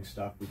were getting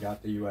stuff. We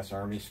got the U.S.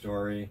 Army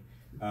story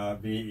via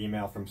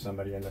email from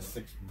somebody, and the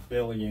 6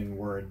 billion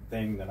word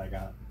thing that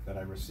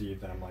I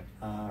received, and I'm like,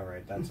 all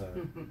right,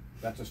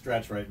 that's a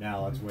stretch right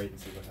now. Let's wait and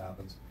see what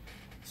happens.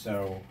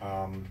 So,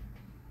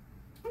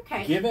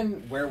 okay.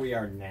 Given where we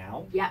are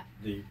now, yeah,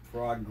 the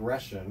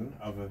progression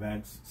of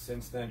events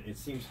since then, it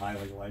seems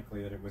highly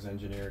likely that it was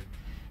engineered.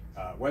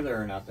 Whether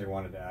or not they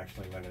wanted to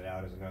actually let it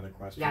out is another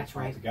question. That's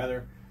right.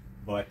 Altogether.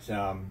 But,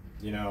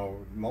 you know,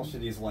 most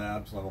of these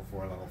labs, level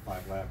 4, level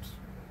 5 labs,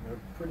 they're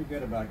pretty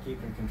good about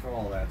keeping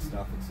control of that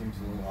stuff. It seems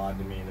a little odd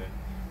to me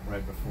that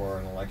right before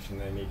an election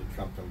they needed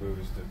Trump to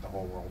lose, that the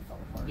whole world fell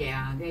apart.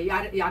 Yeah,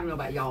 I don't know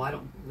about y'all. I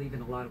don't believe in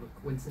a lot of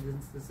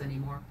coincidences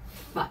anymore.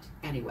 But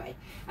anyway,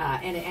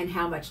 and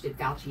how much did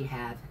Fauci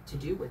have to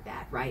do with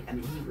that, right? I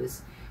mean, he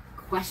was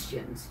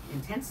questioned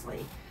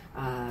intensely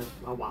a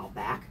while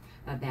back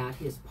about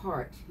his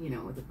part, you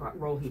know, the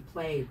role he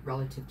played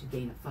relative to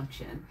gain of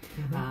function.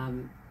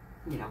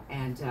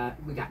 and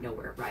we got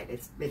nowhere. Right?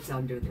 It's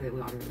under the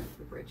water under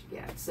the bridge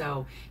again.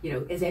 So,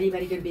 is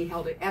anybody going to be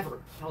held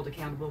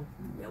accountable?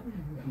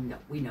 No,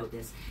 we know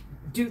this.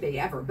 Do they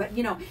ever? But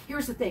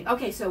here's the thing.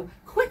 Okay, so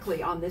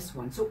quickly on this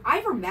one. So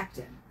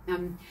ivermectin.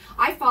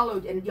 I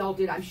followed, and y'all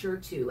did, I'm sure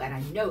too, and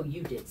I know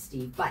you did,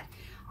 Steve. But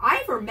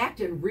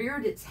ivermectin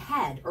reared its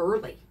head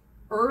early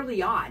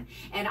on,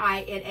 and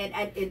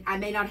I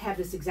may not have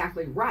this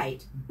exactly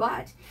right,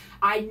 but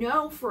I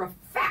know for a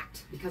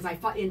fact, because I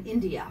fought in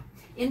India.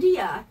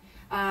 India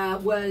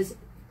was,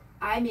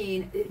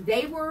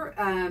 they were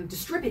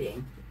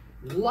distributing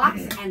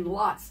lots and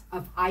lots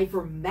of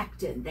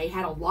ivermectin. They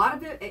had a lot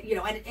of it,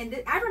 and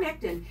the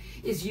ivermectin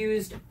is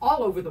used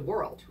all over the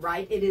world,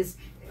 right? It is,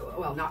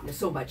 well, not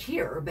so much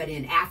here, but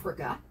in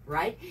Africa,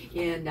 right?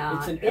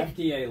 It's an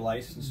FDA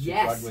licensed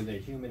drug with a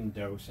human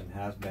dose and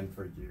has been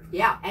for years.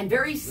 Yeah, and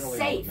very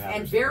safe,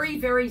 and very,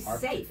 very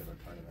safe.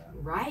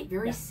 Right,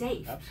 very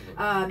safe.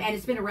 Absolutely. And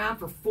it's been around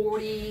for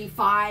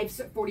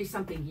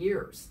 40-something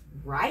years,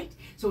 right?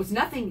 So it's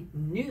nothing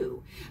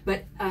new.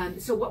 But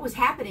so what was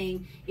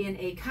happening in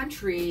a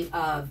country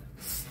of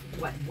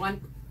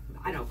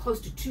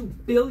close to 2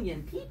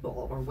 billion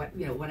people, or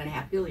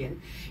 1.5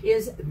 billion,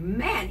 is,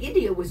 man,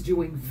 India was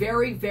doing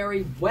very,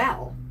 very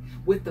well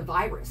with the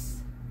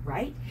virus,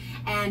 right?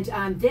 And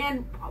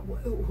then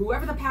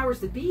whoever the powers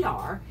that be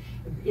are,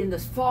 in the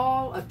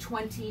fall of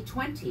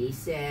 2020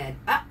 said,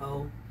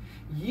 uh-oh,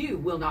 you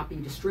will not be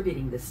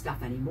distributing this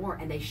stuff anymore,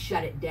 and they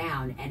shut it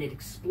down, and it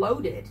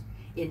exploded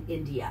in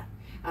India.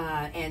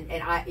 My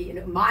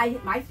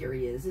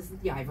theory is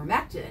that the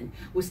ivermectin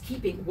was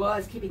keeping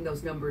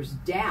those numbers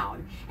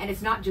down, and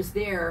it's not just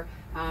there.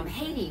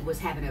 Haiti was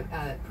having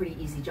a pretty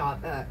easy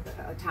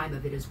time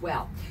of it as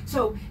well.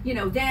 So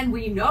then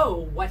we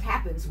know what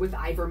happens with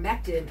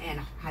ivermectin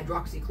and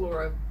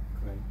hydroxychloroquine.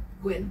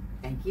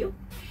 Thank you.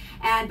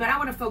 But I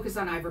want to focus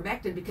on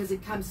ivermectin because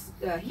it comes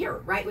here,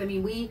 right?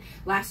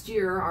 Last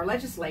year, our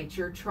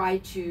legislature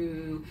tried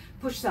to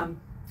push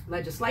some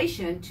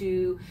legislation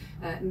to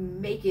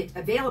make it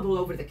available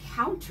over the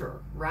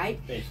counter, right?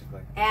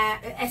 Basically.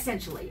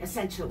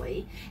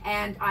 Essentially.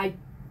 And I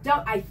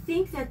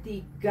think that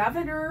the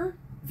governor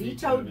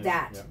vetoed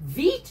that. Yep.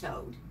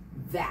 Vetoed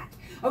that.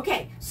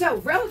 Okay, so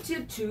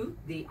relative to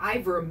the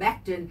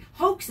ivermectin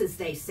hoax, as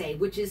they say,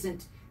 which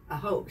isn't a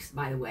hoax,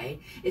 by the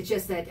way. It's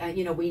just that,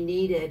 we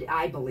needed,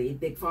 I believe,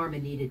 Big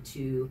Pharma needed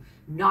to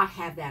not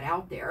have that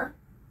out there,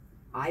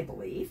 I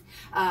believe,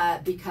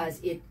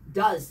 because it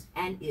does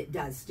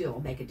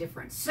still make a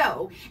difference.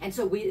 So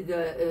we,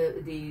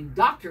 the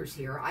doctors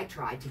here, I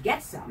tried to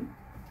get some,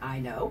 I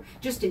know,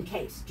 just in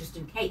case,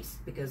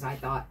 because I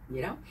thought,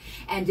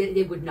 and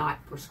they would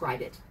not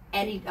prescribe it.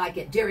 Like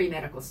at Dairy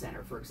Medical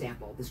Center, for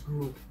example, this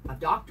group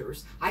of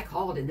doctors, I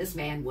called, and this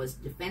man was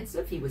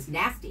defensive, he was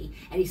nasty,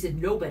 and he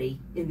said, nobody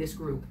in this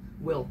group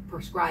will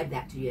prescribe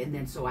that to you. And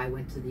then so I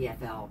went to the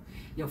FL,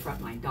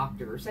 frontline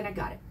doctors, and I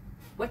got it.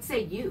 What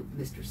say you,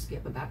 Mr.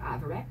 Skip, about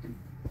ivermectin?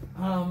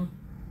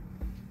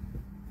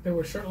 There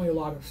were certainly a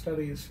lot of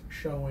studies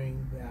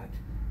showing that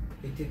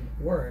it didn't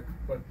work,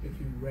 but if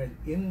you read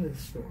in the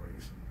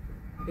stories,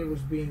 it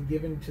was being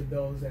given to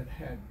those that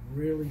had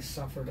really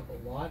suffered a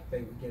lot.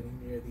 They were getting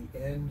near the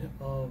end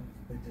of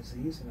the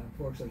disease, and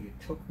unfortunately it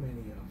took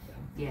many of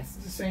them. Yes.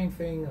 It's the same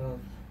thing of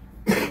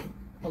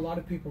a lot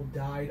of people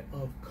died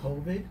of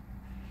COVID.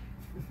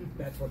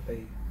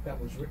 That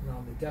was written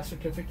on the death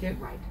certificate.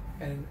 Right.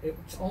 And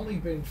it's only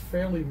been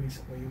fairly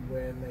recently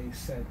when they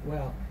said,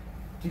 well,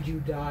 did you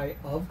die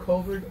of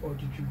COVID or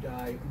did you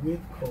die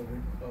with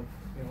COVID?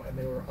 And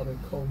there were other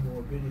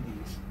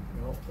comorbidities,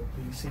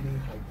 obesity,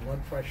 high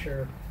blood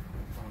pressure,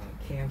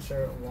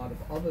 cancer, a lot of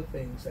other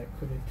things that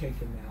could have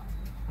taken that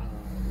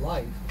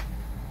life.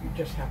 You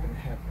just happen to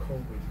have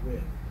COVID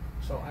with.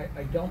 So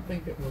I don't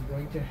think that we're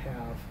going to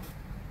have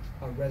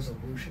a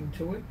resolution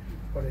to it,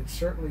 but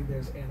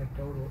there's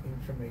anecdotal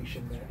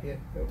information that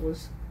it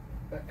was,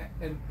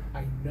 and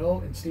I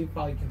know, and Steve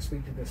probably can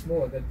speak to this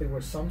more, that there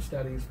were some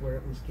studies where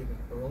it was given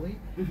early,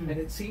 and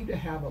it seemed to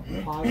have a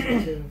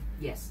positive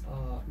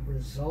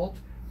result.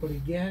 But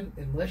again,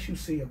 unless you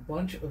see a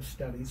bunch of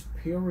studies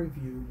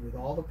peer-reviewed with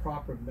all the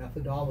proper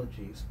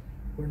methodologies,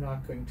 we're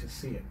not going to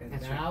see it.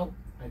 And now,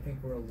 I think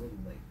we're a little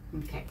late.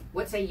 Okay.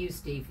 What say you,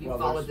 Steve? You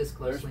followed this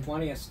closely. There's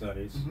plenty of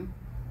studies.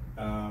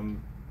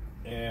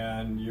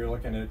 And you're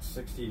looking at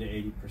 60 to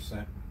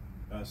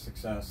 80%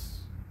 success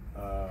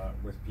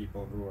with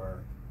people who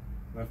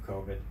have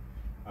COVID.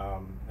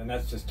 And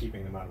that's just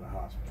keeping them out of the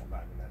hospital.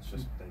 That's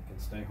just, they can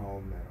stay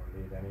home,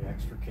 they don't need any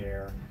extra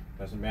care.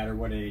 Doesn't matter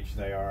what age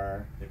they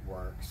are, it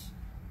works.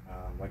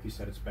 Like you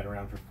said, it's been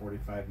around for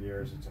 45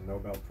 years. It's a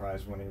Nobel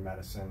Prize winning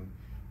medicine.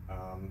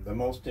 The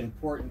most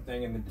important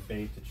thing in the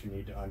debate that you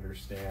need to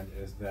understand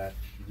is that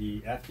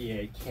the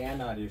FDA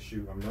cannot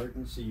issue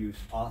emergency use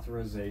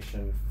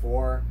authorization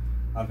for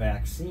a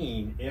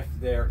vaccine if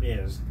there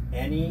is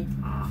any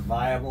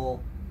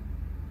viable,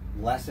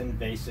 less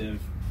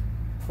invasive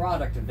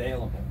product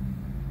available.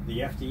 The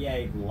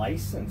FDA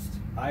licensed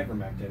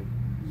ivermectin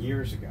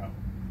years ago.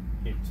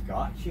 it's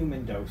got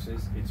human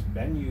doses, it's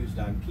been used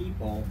on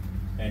people,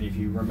 and if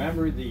you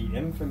remember the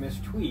infamous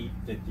tweet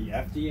that the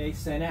FDA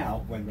sent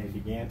out when they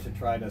began to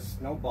try to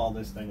snowball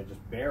this thing and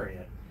just bury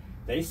it,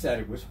 they said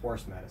it was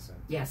horse medicine.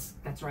 Yes,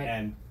 that's right.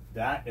 And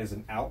that is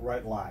an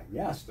outright lie.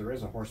 Yes, there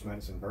is a horse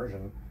medicine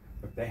version,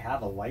 but they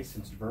have a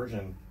licensed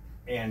version,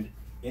 and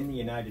in the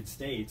United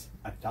States,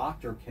 a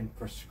doctor can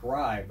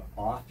prescribe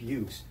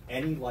off-use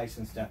any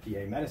licensed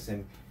FDA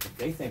medicine if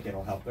they think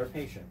it'll help their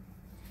patient.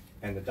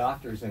 And the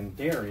doctors in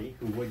Derry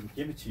who wouldn't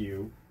give it to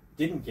you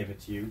didn't give it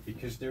to you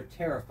because they're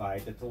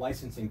terrified that the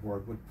licensing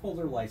board would pull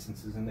their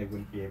licenses and they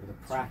wouldn't be able to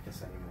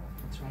practice anymore.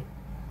 That's right.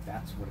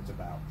 That's what it's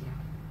about.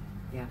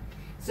 Yeah. Yeah.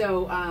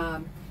 So,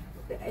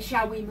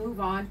 shall we move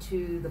on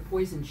to the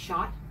poison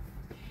shot?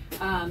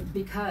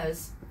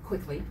 Because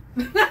quickly,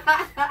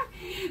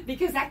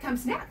 because that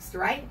comes next,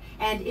 right?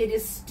 And it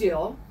is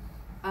still,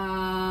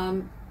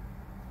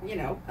 you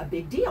know, a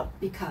big deal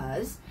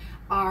because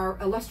our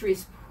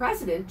illustrious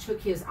president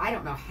took his, I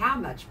don't know how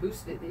much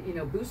booster,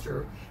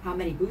 how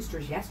many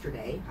boosters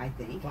yesterday, I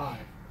think. 5.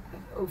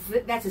 Oh,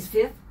 that's his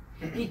 5th.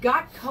 He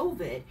got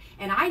COVID,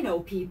 and I know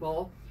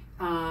people,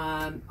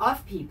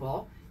 of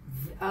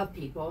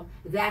people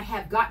that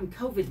have gotten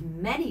COVID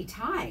many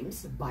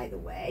times, by the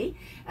way,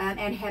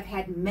 and have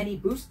had many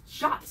boost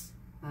shots.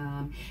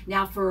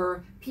 Now,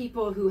 for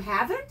people who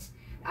haven't,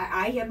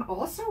 I am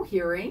also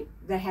hearing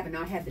that have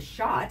not had the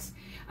shots,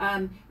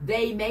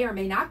 they may or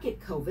may not get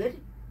COVID.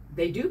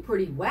 They do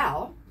pretty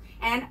well,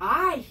 and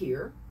I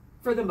hear,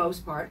 for the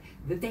most part,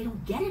 that they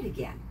don't get it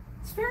again.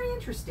 It's very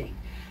interesting.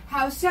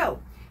 How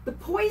so? The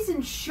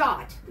poison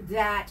shot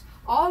that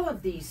all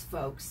of these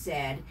folks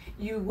said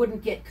you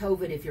wouldn't get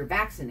COVID if you're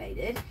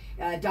vaccinated.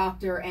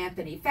 Dr.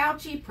 Anthony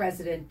Fauci,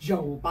 President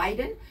Joe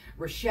Biden,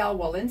 Rochelle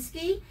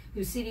Walensky,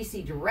 who's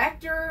CDC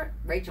Director,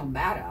 Rachel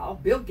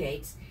Maddow, Bill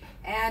Gates,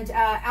 and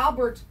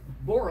Albert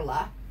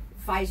Bourla,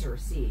 Pfizer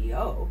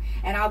CEO.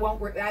 And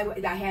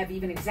I have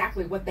even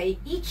exactly what they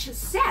each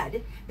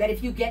said, that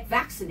if you get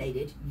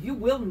vaccinated, you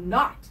will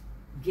not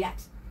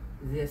get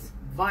this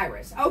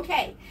virus.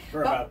 Okay.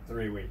 For about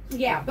 3 weeks.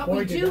 Yeah, but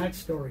Boy, did that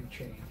story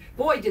change.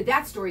 Boy, did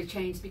that story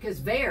change,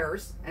 because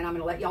VAERS, and I'm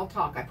going to let y'all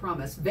talk, I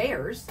promise.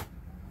 VAERS,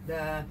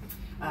 the,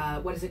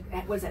 what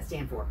does that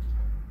stand for?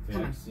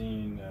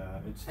 Vaccine,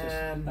 it's just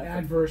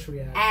adverse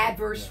reaction.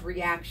 Adverse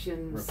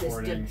reaction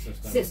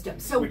system.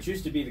 So, which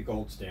used to be the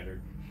gold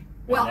standard.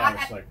 Well, now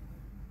it's like,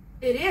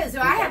 it is.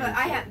 I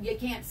have. You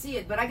can't see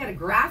it, but I got a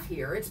graph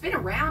here. It's been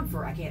around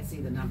for, I can't see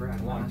the number. A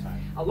long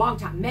time. A long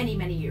time,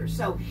 many years.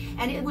 So,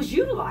 and it was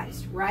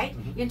utilized, right,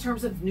 in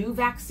terms of new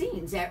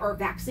vaccines or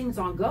vaccines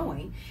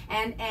ongoing,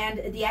 and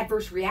the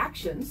adverse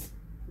reactions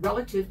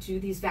relative to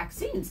these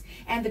vaccines.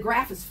 And the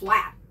graph is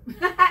flat.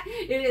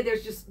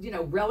 There's just,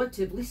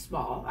 relatively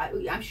small.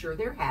 I'm sure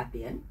there have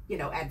been,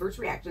 adverse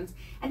reactions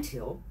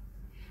until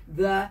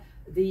the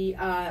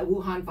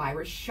Wuhan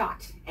virus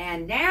shot.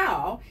 And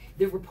now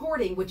the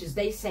reporting, which is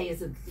they say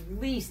is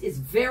is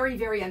very,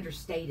 very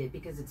understated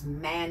because it's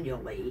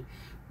manually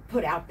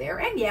put out there.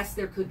 And yes,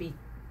 there could be,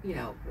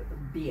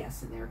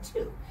 BS in there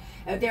too.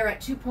 They're at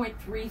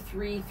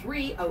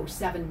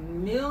 2.33307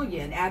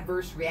 million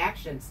adverse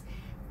reactions,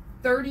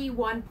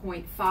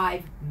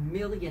 31.5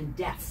 million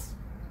deaths.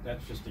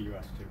 That's just the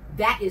U.S. too.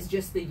 That is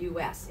just the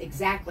U.S.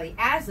 exactly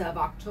as of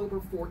October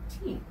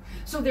 14th.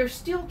 So they're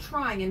still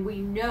trying, and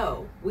we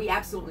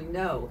absolutely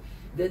know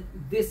that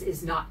this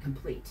is not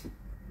complete.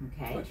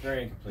 Okay. Oh, it's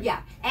very incomplete.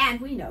 Yeah,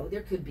 and we know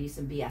there could be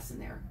some BS in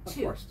there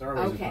too. Of course, there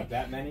always isn't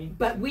that many.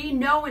 But we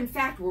know, in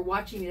fact, we're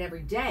watching it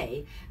every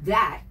day,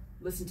 that,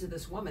 listen to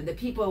this woman, that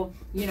people,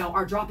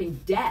 are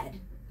dropping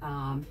dead,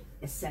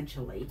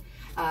 essentially,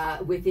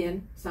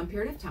 within some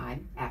period of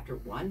time after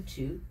 1,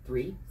 2,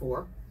 3,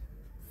 4,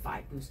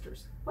 5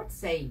 boosters. What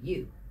say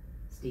you,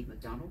 Steve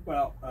McDonald?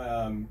 Well,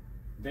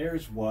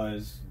 theirs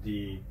was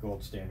the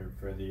gold standard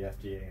for the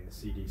FDA and the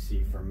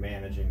CDC for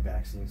managing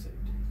vaccine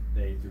safety.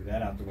 They threw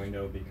that out the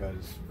window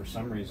because for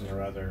some reason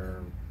or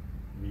other,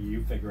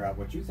 you figure out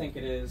what you think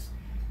it is.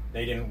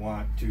 They didn't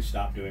want to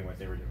stop doing what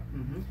they were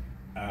doing.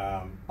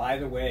 By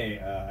the way,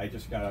 I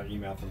just got an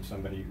email from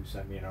somebody who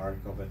sent me an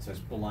article that says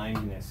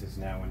blindness is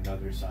now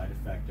another side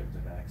effect of the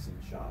vaccine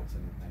shots,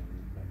 and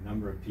a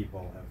number of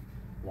people have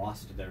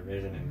lost their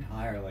vision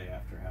entirely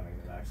after having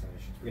the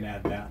vaccinations. We can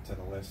add that to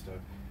the list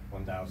of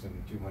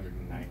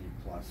 1,290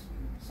 plus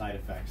side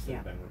effects that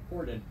have been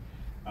reported.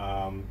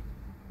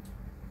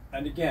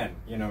 And again,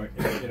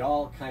 it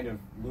all kind of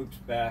loops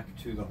back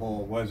to the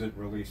whole was it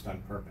released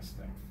on purpose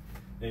thing.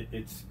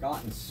 It's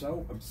gotten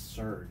so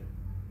absurd,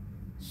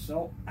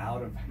 so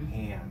out of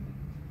hand.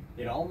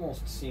 It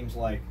almost seems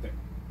like,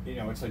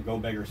 it's like go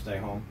big or stay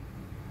home.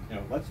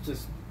 Let's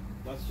just,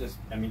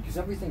 because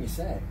everything you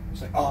say,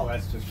 it's like, oh,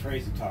 that's just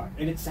crazy talk.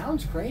 And it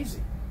sounds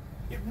crazy.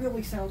 It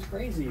really sounds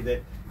crazy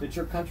that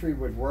your country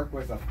would work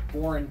with a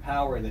foreign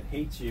power that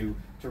hates you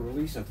to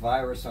release a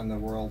virus on the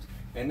world,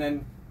 and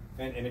then,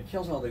 and it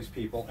kills all these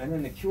people, and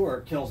then the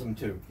cure kills them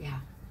too. Yeah.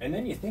 And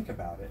then you think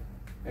about it,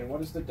 And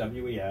what is the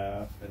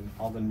WEF and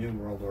all the New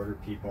World Order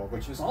people,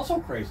 which is also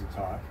crazy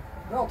talk.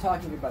 They're all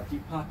talking about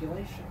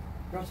depopulation.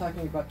 They're all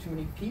talking about too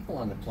many people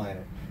on the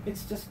planet.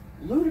 It's just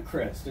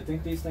ludicrous to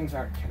think these things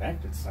aren't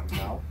connected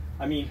somehow.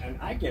 I mean, and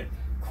I get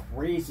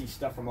crazy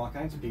stuff from all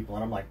kinds of people,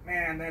 and I'm like,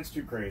 man, that's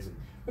too crazy.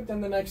 But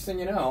then the next thing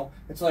you know,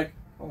 it's like,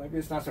 well, maybe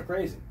it's not so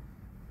crazy.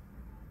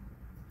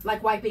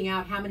 Like wiping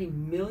out how many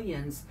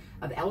millions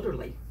of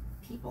elderly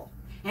people.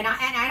 And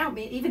I don't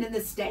mean even in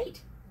this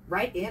state,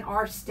 right? In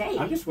our state.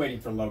 I'm just waiting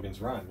for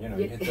Logan's Run. You know,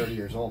 you hit 30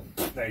 years old.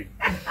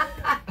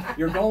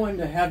 You're going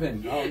to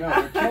heaven. Oh, no,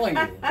 they're killing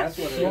you. That's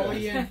what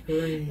it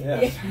is.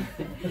 Yes.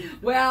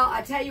 Well,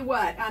 I tell you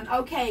what.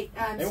 Okay,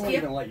 they won't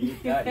even let you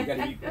eat that. You got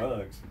to eat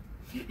bugs.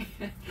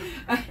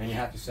 And you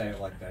have to say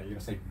it like that. You got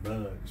to say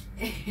bugs.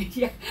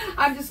 Yeah,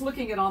 I'm just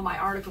looking at all my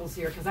articles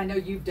here because I know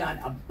you've done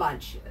a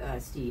bunch,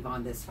 Steve,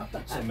 on this. I've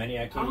done so many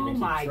I can't even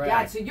keep track. Oh my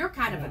God! So you're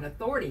kind of an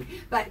authority,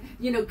 but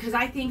you know, because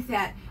I think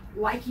that,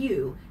 like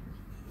you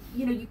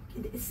know,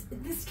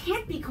 this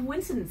can't be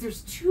coincidence.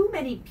 There's too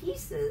many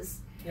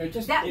pieces. You know,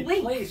 it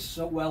link. Plays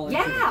so well into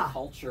the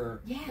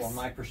culture, or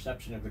my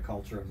perception of the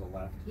culture of the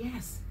left.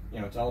 Yes.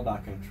 You know, it's all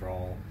about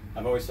control.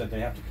 I've always said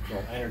they have to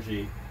control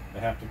energy. They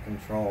have to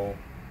control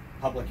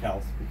public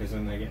health, because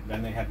then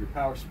they have your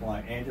power supply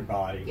and your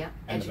body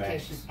and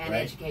education the banks, and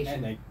right?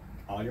 education And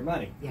all your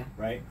money,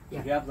 right?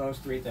 Yeah. If you have those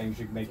three things,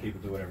 you can make people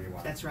do whatever you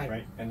want. That's right.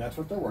 Right, and that's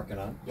what they're working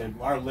on. They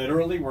are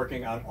literally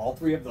working on all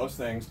three of those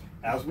things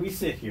as we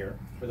sit here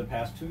for the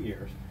past 2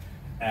 years,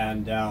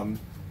 and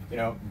you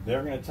know,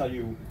 they're going to tell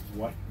you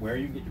where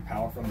you can get your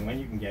power from, when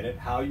you can get it,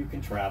 how you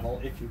can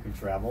travel, if you can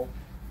travel.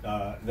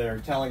 They're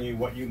telling you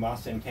what you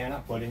must and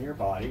cannot put in your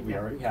body. We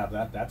already have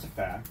that. That's a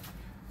fact.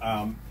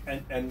 And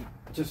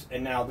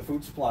now the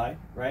food supply,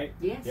 right?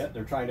 Yes. Yeah,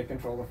 they're trying to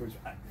control the food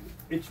supply.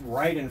 It's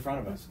right in front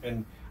of us.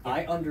 And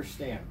I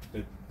understand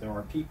that there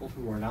are people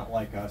who are not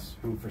like us,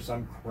 who for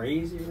some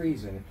crazy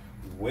reason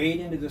wade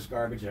into this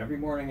garbage every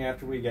morning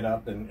after we get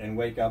up and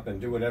wake up and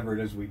do whatever it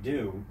is we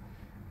do.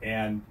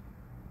 And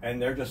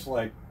they're just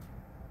like,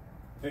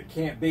 it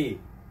can't be.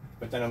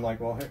 But then I'm like,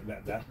 well,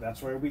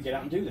 that's where we get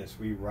out and do this.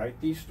 We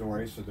write these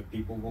stories so that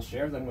people will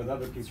share them with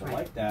other people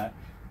like that.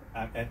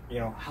 And you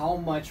know, how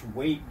much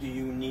weight do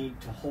you need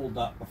to hold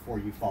up before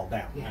you fall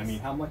down? Yes. I mean,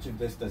 how much of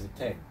this does it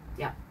take?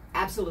 Yeah,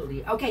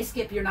 absolutely. Okay,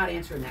 Skip, you're not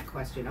answering that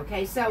question.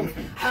 Okay, so,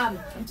 I'm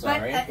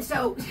sorry.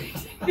 So.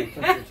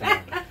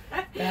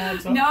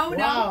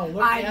 Wow,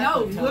 I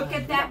know. Look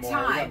at that more,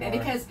 time,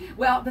 because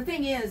the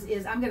thing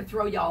is I'm going to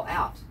throw y'all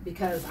out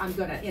because I'm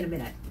going to in a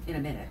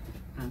minute.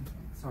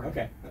 Sorry.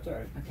 Okay, that's all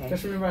right. Okay.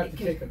 Just remember I have to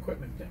take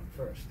equipment down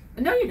first.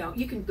 No, you don't.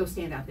 You can go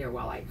stand out there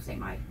while I say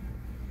my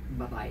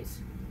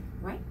bye-byes.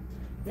 Right?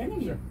 Yeah,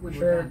 When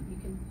sure. we're done, you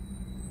can.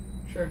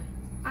 Sure.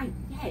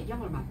 Hey,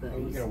 y'all are my buddies. Oh,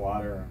 you get a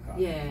water or a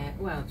coffee. Yeah,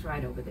 well, it's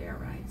right over there,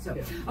 right? So,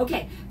 Yeah.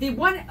 okay. The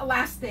one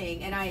last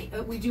thing, and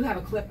we do have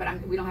a clip,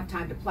 but we don't have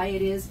time to play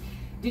it.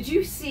 Did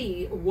you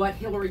see what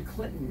Hillary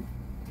Clinton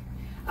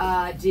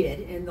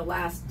did in the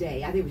last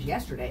day? I think it was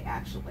yesterday,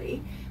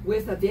 actually,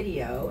 with a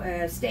video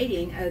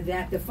stating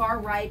that the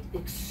far-right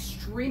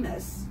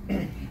extremists,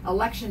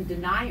 election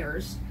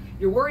deniers,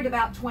 you're worried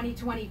about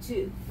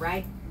 2022,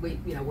 right?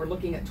 We're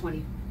looking at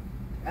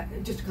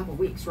just a couple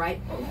weeks,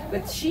 right?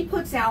 But she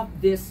puts out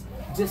this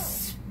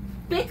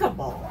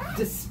despicable,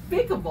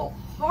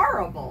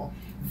 horrible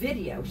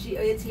video.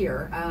 It's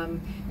here.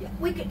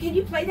 Can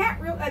you play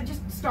that real?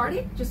 Just start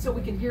it, just so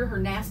we can hear her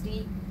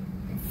nasty,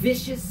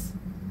 vicious,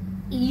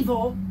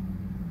 evil,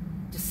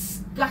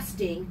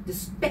 disgusting,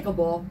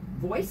 despicable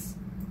voice.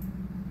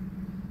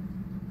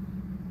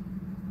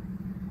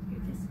 Here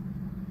it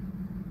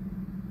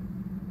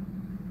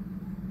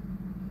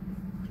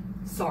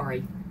is.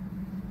 Sorry.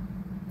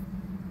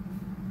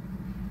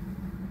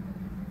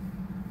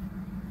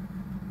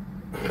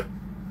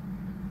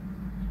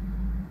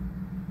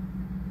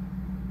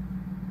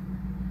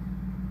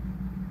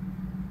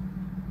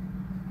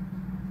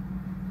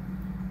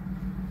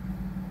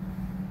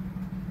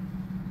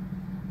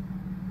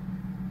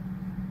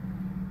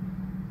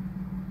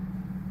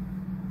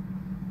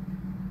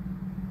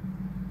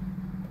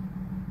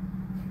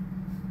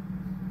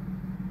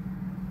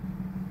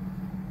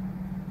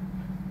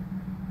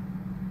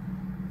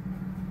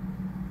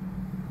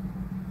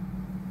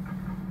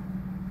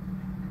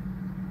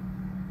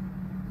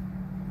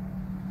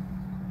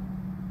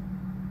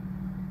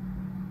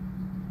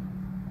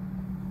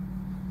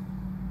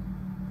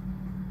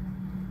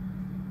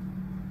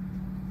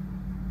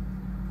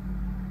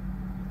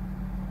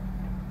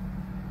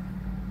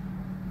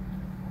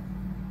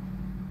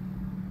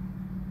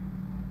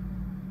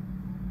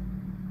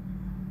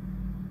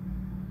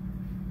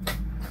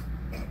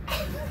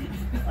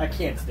 I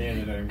can't stand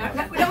it anymore.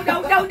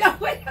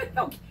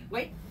 No,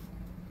 wait.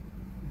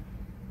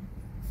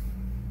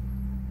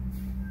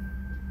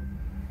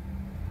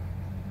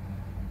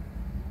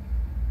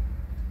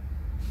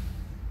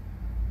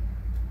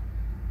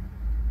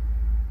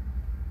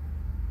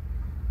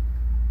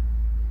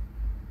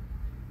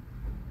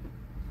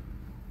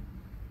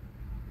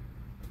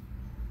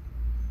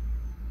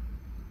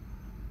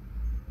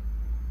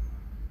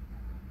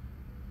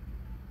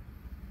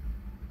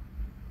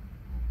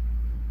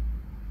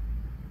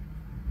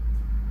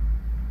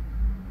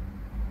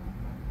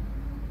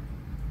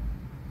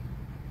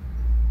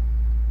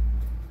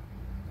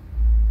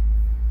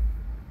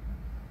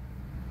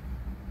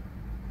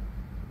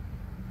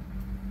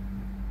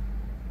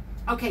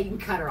 Okay, you can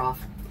cut her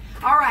off.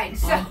 All right,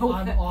 so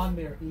I'm on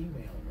their email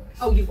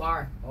list. Oh, you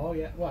are. Oh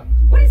yeah. What?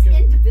 What is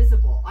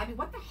indivisible? I mean,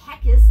 what the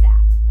heck is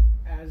that?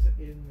 As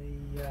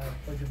in the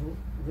Pledge of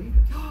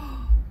Allegiance.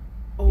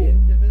 Oh,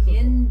 indivisible.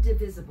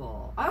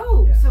 Indivisible.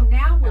 Oh, Yes. so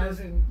now we're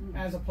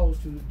as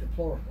opposed to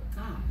deplorable.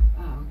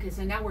 okay.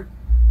 So now we're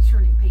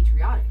turning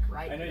patriotic,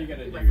 right? I know you got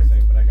to do your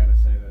thing, but I got to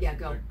say this. Yeah,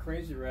 go. The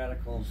crazy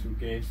radicals who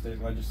gave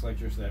state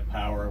legislatures that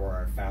power were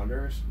our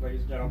founders, ladies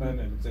and gentlemen,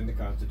 and it's in the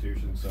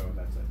Constitution, so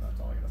that's it. That's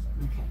all I got to say.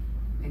 Okay.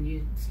 And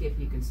you, Skip,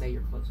 you can say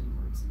your closing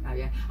words.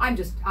 Yeah. I'm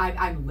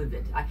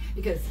livid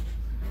because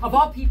of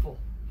all people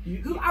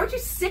who are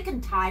just sick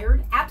and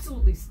tired,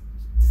 absolutely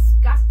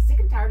disgusted, sick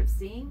and tired of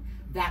seeing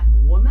that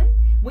woman.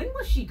 When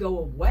will she go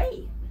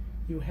away?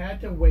 You had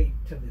to wait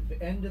till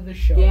the end of the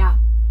show. Yeah.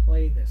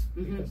 Play this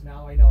because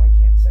now I know I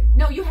can't say much.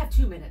 No, you have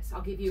 2 minutes.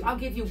 I'll give you one.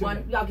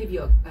 Minutes. I'll give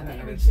you a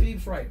minute. I mean,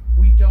 Steve's right.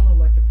 We don't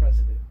elect a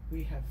president.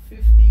 We have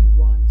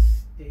 51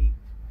 state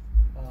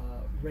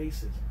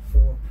races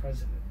for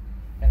president,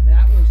 and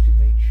that was to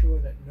make sure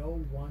that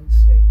no one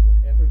state would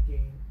ever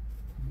gain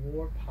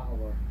more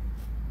power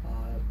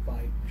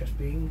by just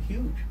being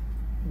huge.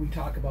 We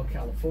talk about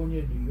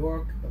California, New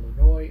York,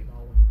 Illinois, and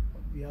all of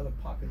the other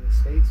populous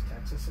states,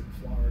 Texas and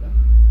Florida.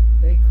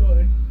 They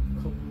could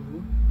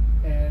collude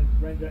and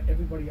render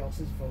everybody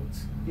else's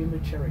votes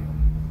immaterial.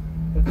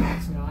 But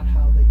that's not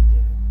how they did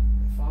it.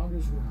 The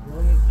founders were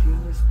brilliant,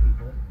 genius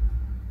people.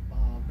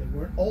 They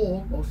weren't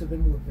old. Most of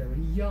them were very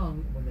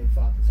young when they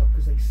thought this up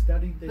because they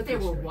studied the history. But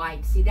they were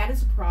white. See, that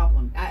is a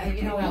problem.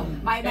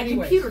 My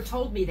computer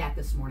told me that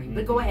this morning.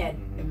 But go ahead.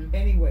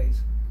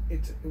 Anyways,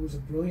 it was a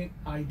brilliant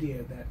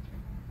idea that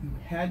you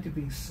had to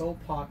be so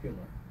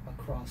popular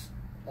across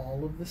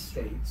all of the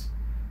states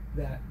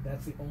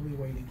that's the only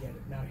way to get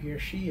it. Now here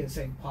she is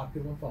saying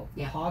popular vote.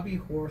 Yeah. The hobby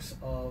horse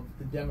of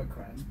the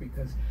Democrats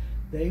because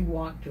they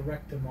want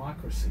direct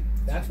democracy.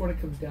 That's what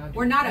it comes down to.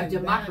 We're not a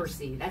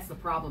democracy. That's the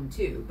problem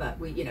too. But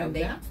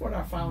that's what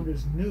our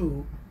founders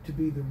knew to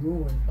be the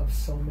ruin of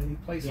so many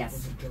places. Yes.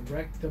 Was a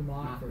direct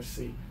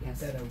democracy. Yes.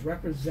 That a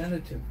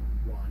representative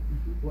one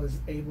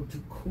was able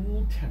to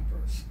cool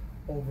tempers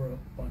over a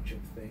bunch of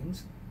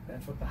things.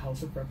 That's what the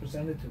House of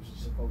Representatives is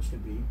supposed to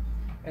be.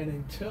 And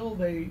until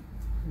they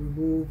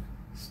remove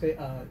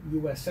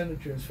U.S.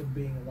 senators from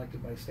being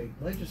elected by state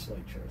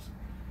legislatures,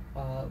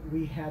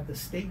 we had the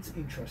state's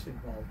interest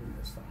involved in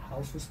this. The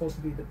House was supposed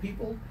to be the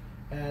people,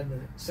 and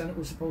the Senate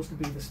was supposed to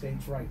be the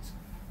state's rights.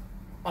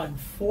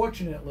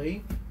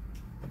 Unfortunately,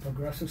 the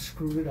progressives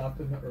screwed it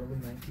up in the early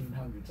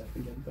 1900s. I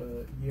forget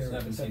the year.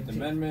 17th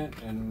Amendment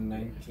and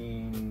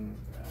 19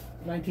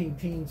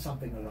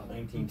 something or other.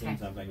 19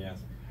 something,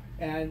 yes.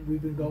 And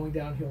we've been going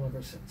downhill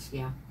ever since.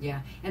 Yeah.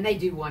 And they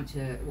do want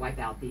to wipe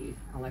out the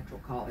Electoral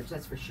College,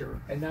 that's for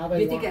sure. And now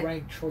they want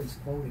ranked choice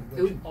voting,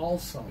 which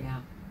also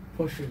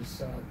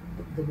pushes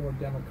the more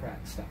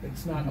Democrat stuff.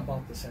 It's not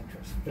about the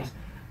centrists. Because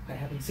I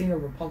haven't seen a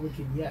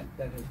Republican yet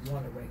that has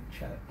won a ranked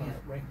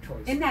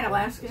choice. Isn't that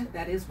Alaska?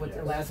 That is what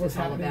Alaska's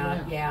all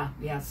about. Now.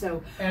 Yeah.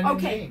 So, and in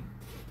Maine.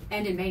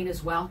 And in Maine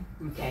as well?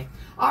 Okay.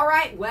 All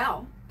right,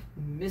 well,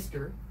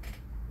 Mr.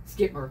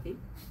 Skip Murphy.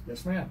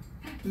 Yes, ma'am.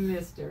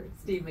 Mr.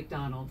 Steve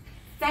McDonald,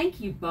 thank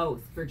you both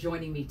for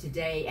joining me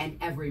today and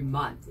every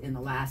month in the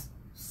last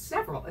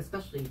several,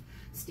 especially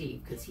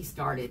Steve, because he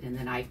started and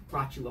then I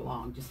brought you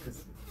along just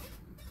because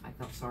I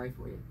felt sorry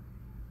for you.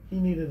 He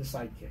needed a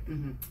sidekick.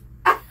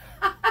 I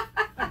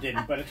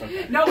didn't, but it's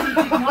okay. No, he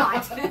did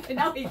not.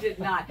 No, he did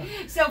not.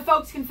 So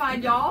folks can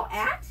find y'all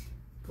at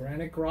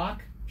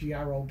Grok,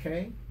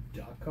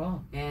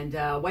 GROK.com.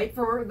 And wait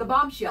for the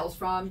bombshells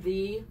from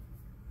the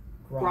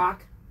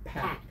Grok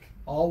Pack.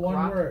 All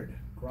one word.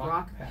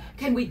 Grok Pack.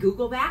 Can we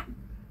Google that?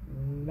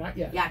 Not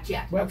yet. Not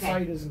yet.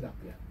 Website isn't up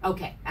yet.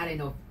 Okay. I didn't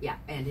know. Yeah.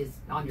 And is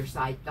on your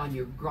site, on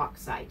your Grok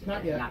site.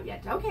 Not yet. Not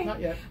yet. Okay. Not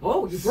yet.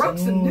 Oh, you broke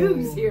some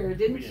news here,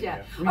 didn't you?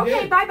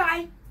 Okay.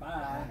 Bye-bye.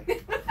 Bye.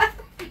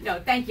 No,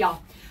 thank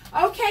y'all.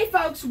 Okay,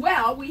 folks.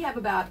 Well, we have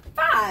about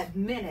 5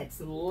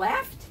 minutes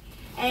left.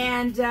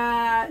 And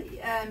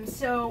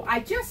so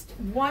I just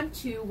want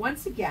to,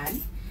 once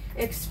again,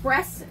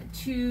 express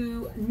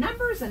to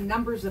numbers and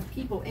numbers of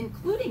people,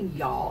 including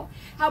y'all,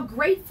 how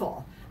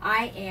grateful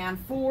I am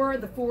for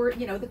the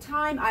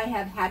time I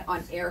have had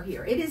on air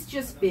here. It has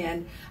just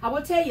been, I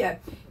will tell you,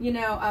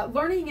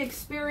 learning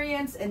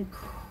experience,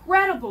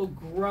 incredible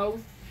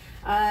growth,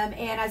 and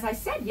as I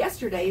said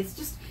yesterday, it's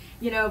just,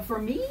 for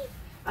me,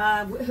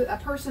 a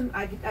person,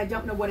 I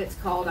don't know what it's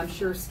called. I'm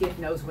sure Skip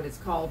knows what it's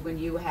called when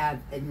you have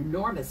an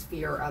enormous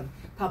fear of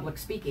public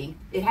speaking.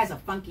 It has a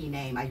funky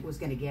name. I was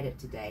going to get it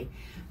today.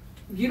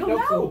 You don't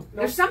know. Nope.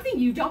 There's something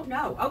you don't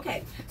know.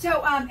 Okay.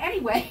 So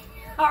anyway,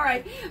 all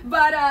right.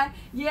 But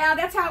yeah,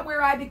 that's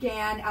where I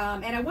began.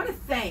 And I want to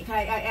thank.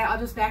 I'll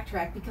just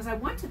backtrack because I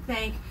want to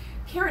thank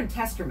Karen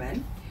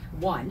Testerman.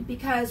 One,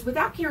 because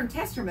without Karen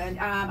Testerman,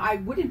 I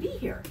wouldn't be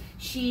here.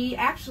 She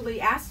actually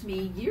asked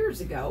me 4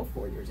 years ago,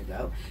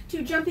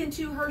 to jump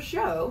into her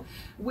show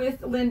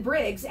with Lynn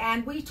Briggs,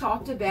 and we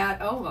talked about,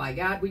 oh my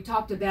God, we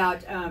talked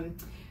about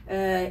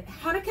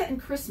Hanukkah and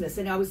Christmas,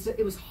 and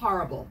it was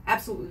horrible,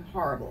 absolutely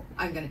horrible.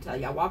 I'm going to tell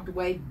you, I walked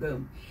away,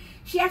 boom.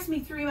 She asked me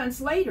 3 months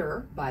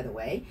later, by the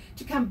way,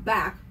 to come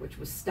back, which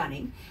was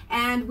stunning,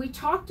 and we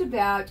talked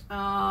about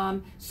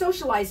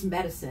socialized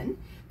medicine,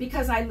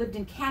 because I lived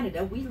in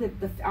Canada.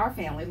 Our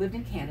family lived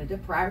in Canada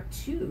prior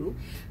to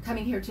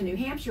coming here to New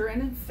Hampshire,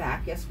 and in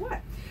fact, guess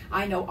what?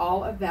 I know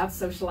all about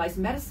socialized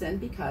medicine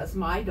because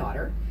my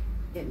daughter,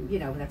 and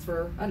that's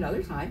for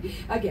another time,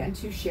 again,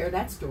 to share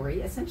that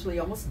story, essentially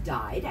almost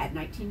died at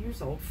 19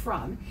 years old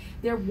from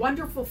their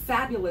wonderful,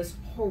 fabulous,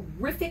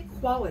 horrific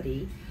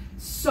quality,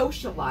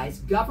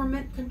 socialized,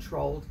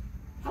 government-controlled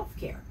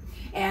healthcare.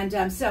 And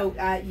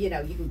you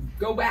can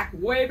go back,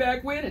 way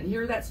back when, and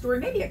hear that story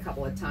maybe a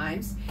couple of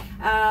times.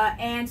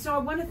 And so I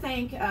want to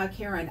thank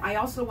Karen. I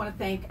also want to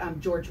thank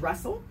George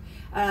Russell.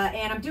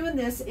 And I'm doing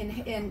this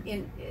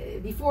in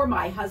before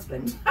my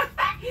husband,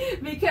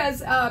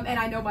 because and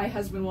I know my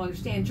husband will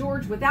understand.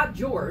 Without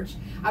George,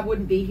 I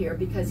wouldn't be here,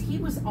 because he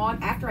was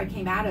on after I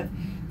came out of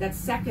that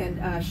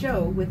second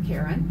show with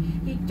Karen.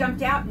 He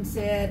jumped out and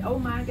said, "Oh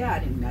my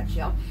God!" in a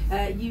nutshell,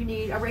 you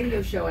need a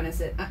radio show. And I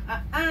said,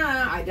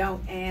 I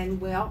don't.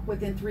 And well,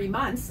 within 3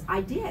 months,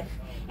 I did.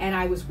 And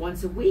I was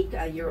once a week.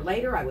 A year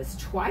later, I was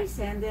twice.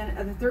 And then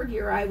the third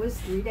year, I was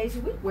 3 days a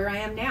week, where I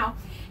am now.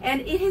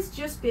 And it has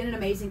just been an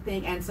amazing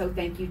thing. And so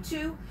thank you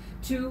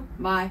to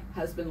my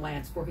husband,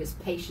 Lance, for his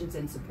patience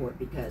and support,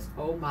 because,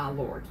 oh my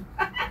Lord,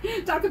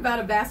 talk about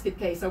a basket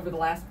case over the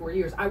last 4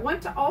 years. I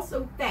want to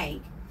also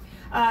thank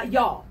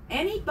y'all,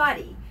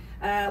 anybody,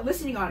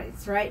 listening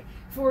audience, right,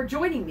 for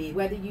joining me,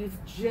 whether you've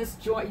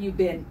you've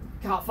been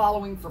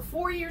following for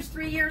 4 years,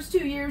 3 years,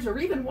 2 years, or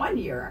even 1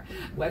 year,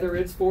 whether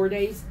it's 4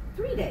 days,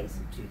 3 days,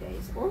 2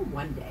 days, or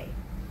 1 day.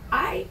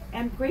 I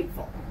am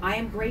grateful. I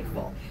am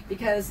grateful,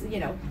 because,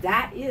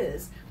 that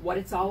is what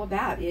it's all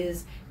about,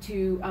 is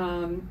to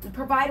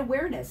provide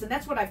awareness. And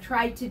that's what I've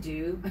tried to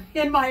do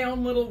in my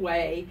own little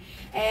way.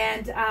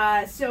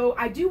 And so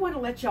I do want to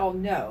let y'all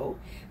know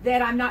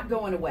that I'm not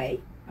going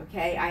away.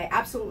 Okay, I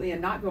absolutely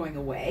am not going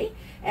away.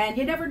 And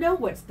you never know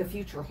what the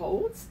future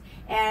holds.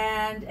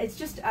 And it's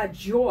just a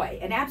joy,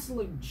 an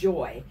absolute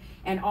joy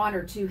and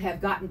honor to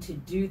have gotten to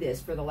do this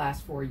for the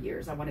last 4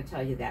 years. I want to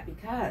tell you that,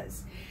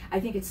 because I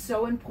think it's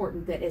so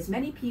important that as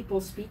many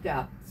people speak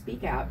out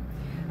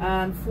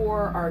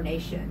for our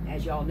nation.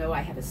 As y'all know,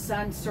 I have a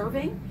son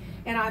serving,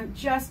 and I'm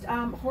just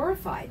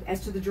horrified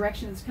as to the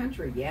direction of this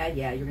country. Yeah,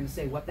 you're going to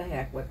say, what the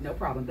heck? What? No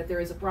problem. But there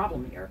is a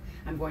problem here.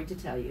 I'm going to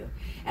tell you.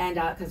 And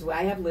because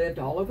I have lived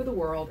all over the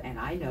world, and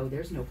I know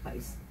there's no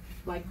place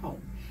like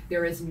home.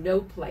 There is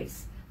no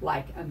place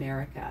like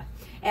America.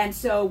 And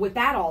so with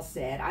that all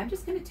said, I'm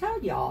just going to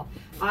tell y'all,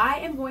 I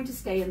am going to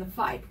stay in the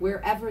fight,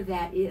 wherever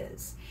that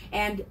is.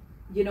 And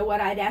you know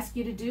what I'd ask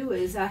you to do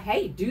is,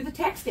 hey, do the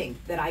texting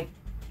that I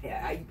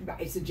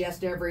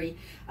suggest every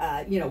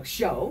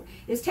show,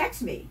 is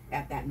text me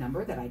at that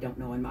number that I don't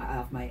know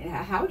off my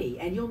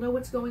howdy, and you'll know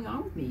what's going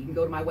on with me. You can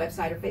go to my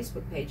website or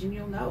Facebook page and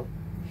you'll know.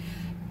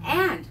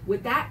 And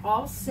with that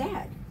all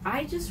said,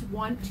 I just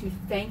want to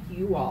thank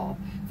you all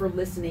for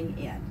listening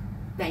in.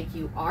 Thank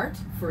you, Art,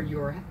 for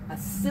your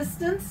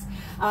assistance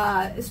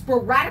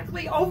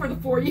sporadically over the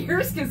 4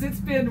 years, because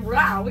it's been,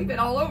 wow, we've been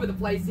all over the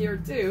place here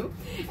too,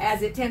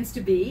 as it tends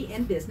to be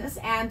in business.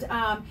 And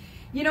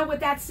with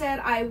that said,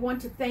 I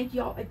want to thank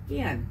y'all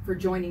again for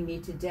joining me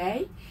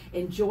today.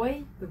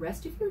 Enjoy the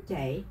rest of your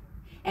day,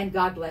 and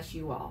God bless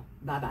you all.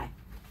 Bye-bye.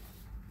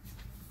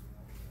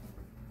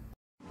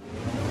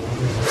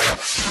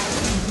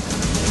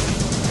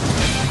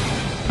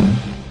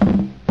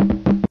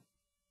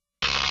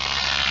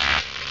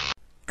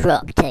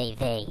 Grok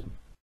TV.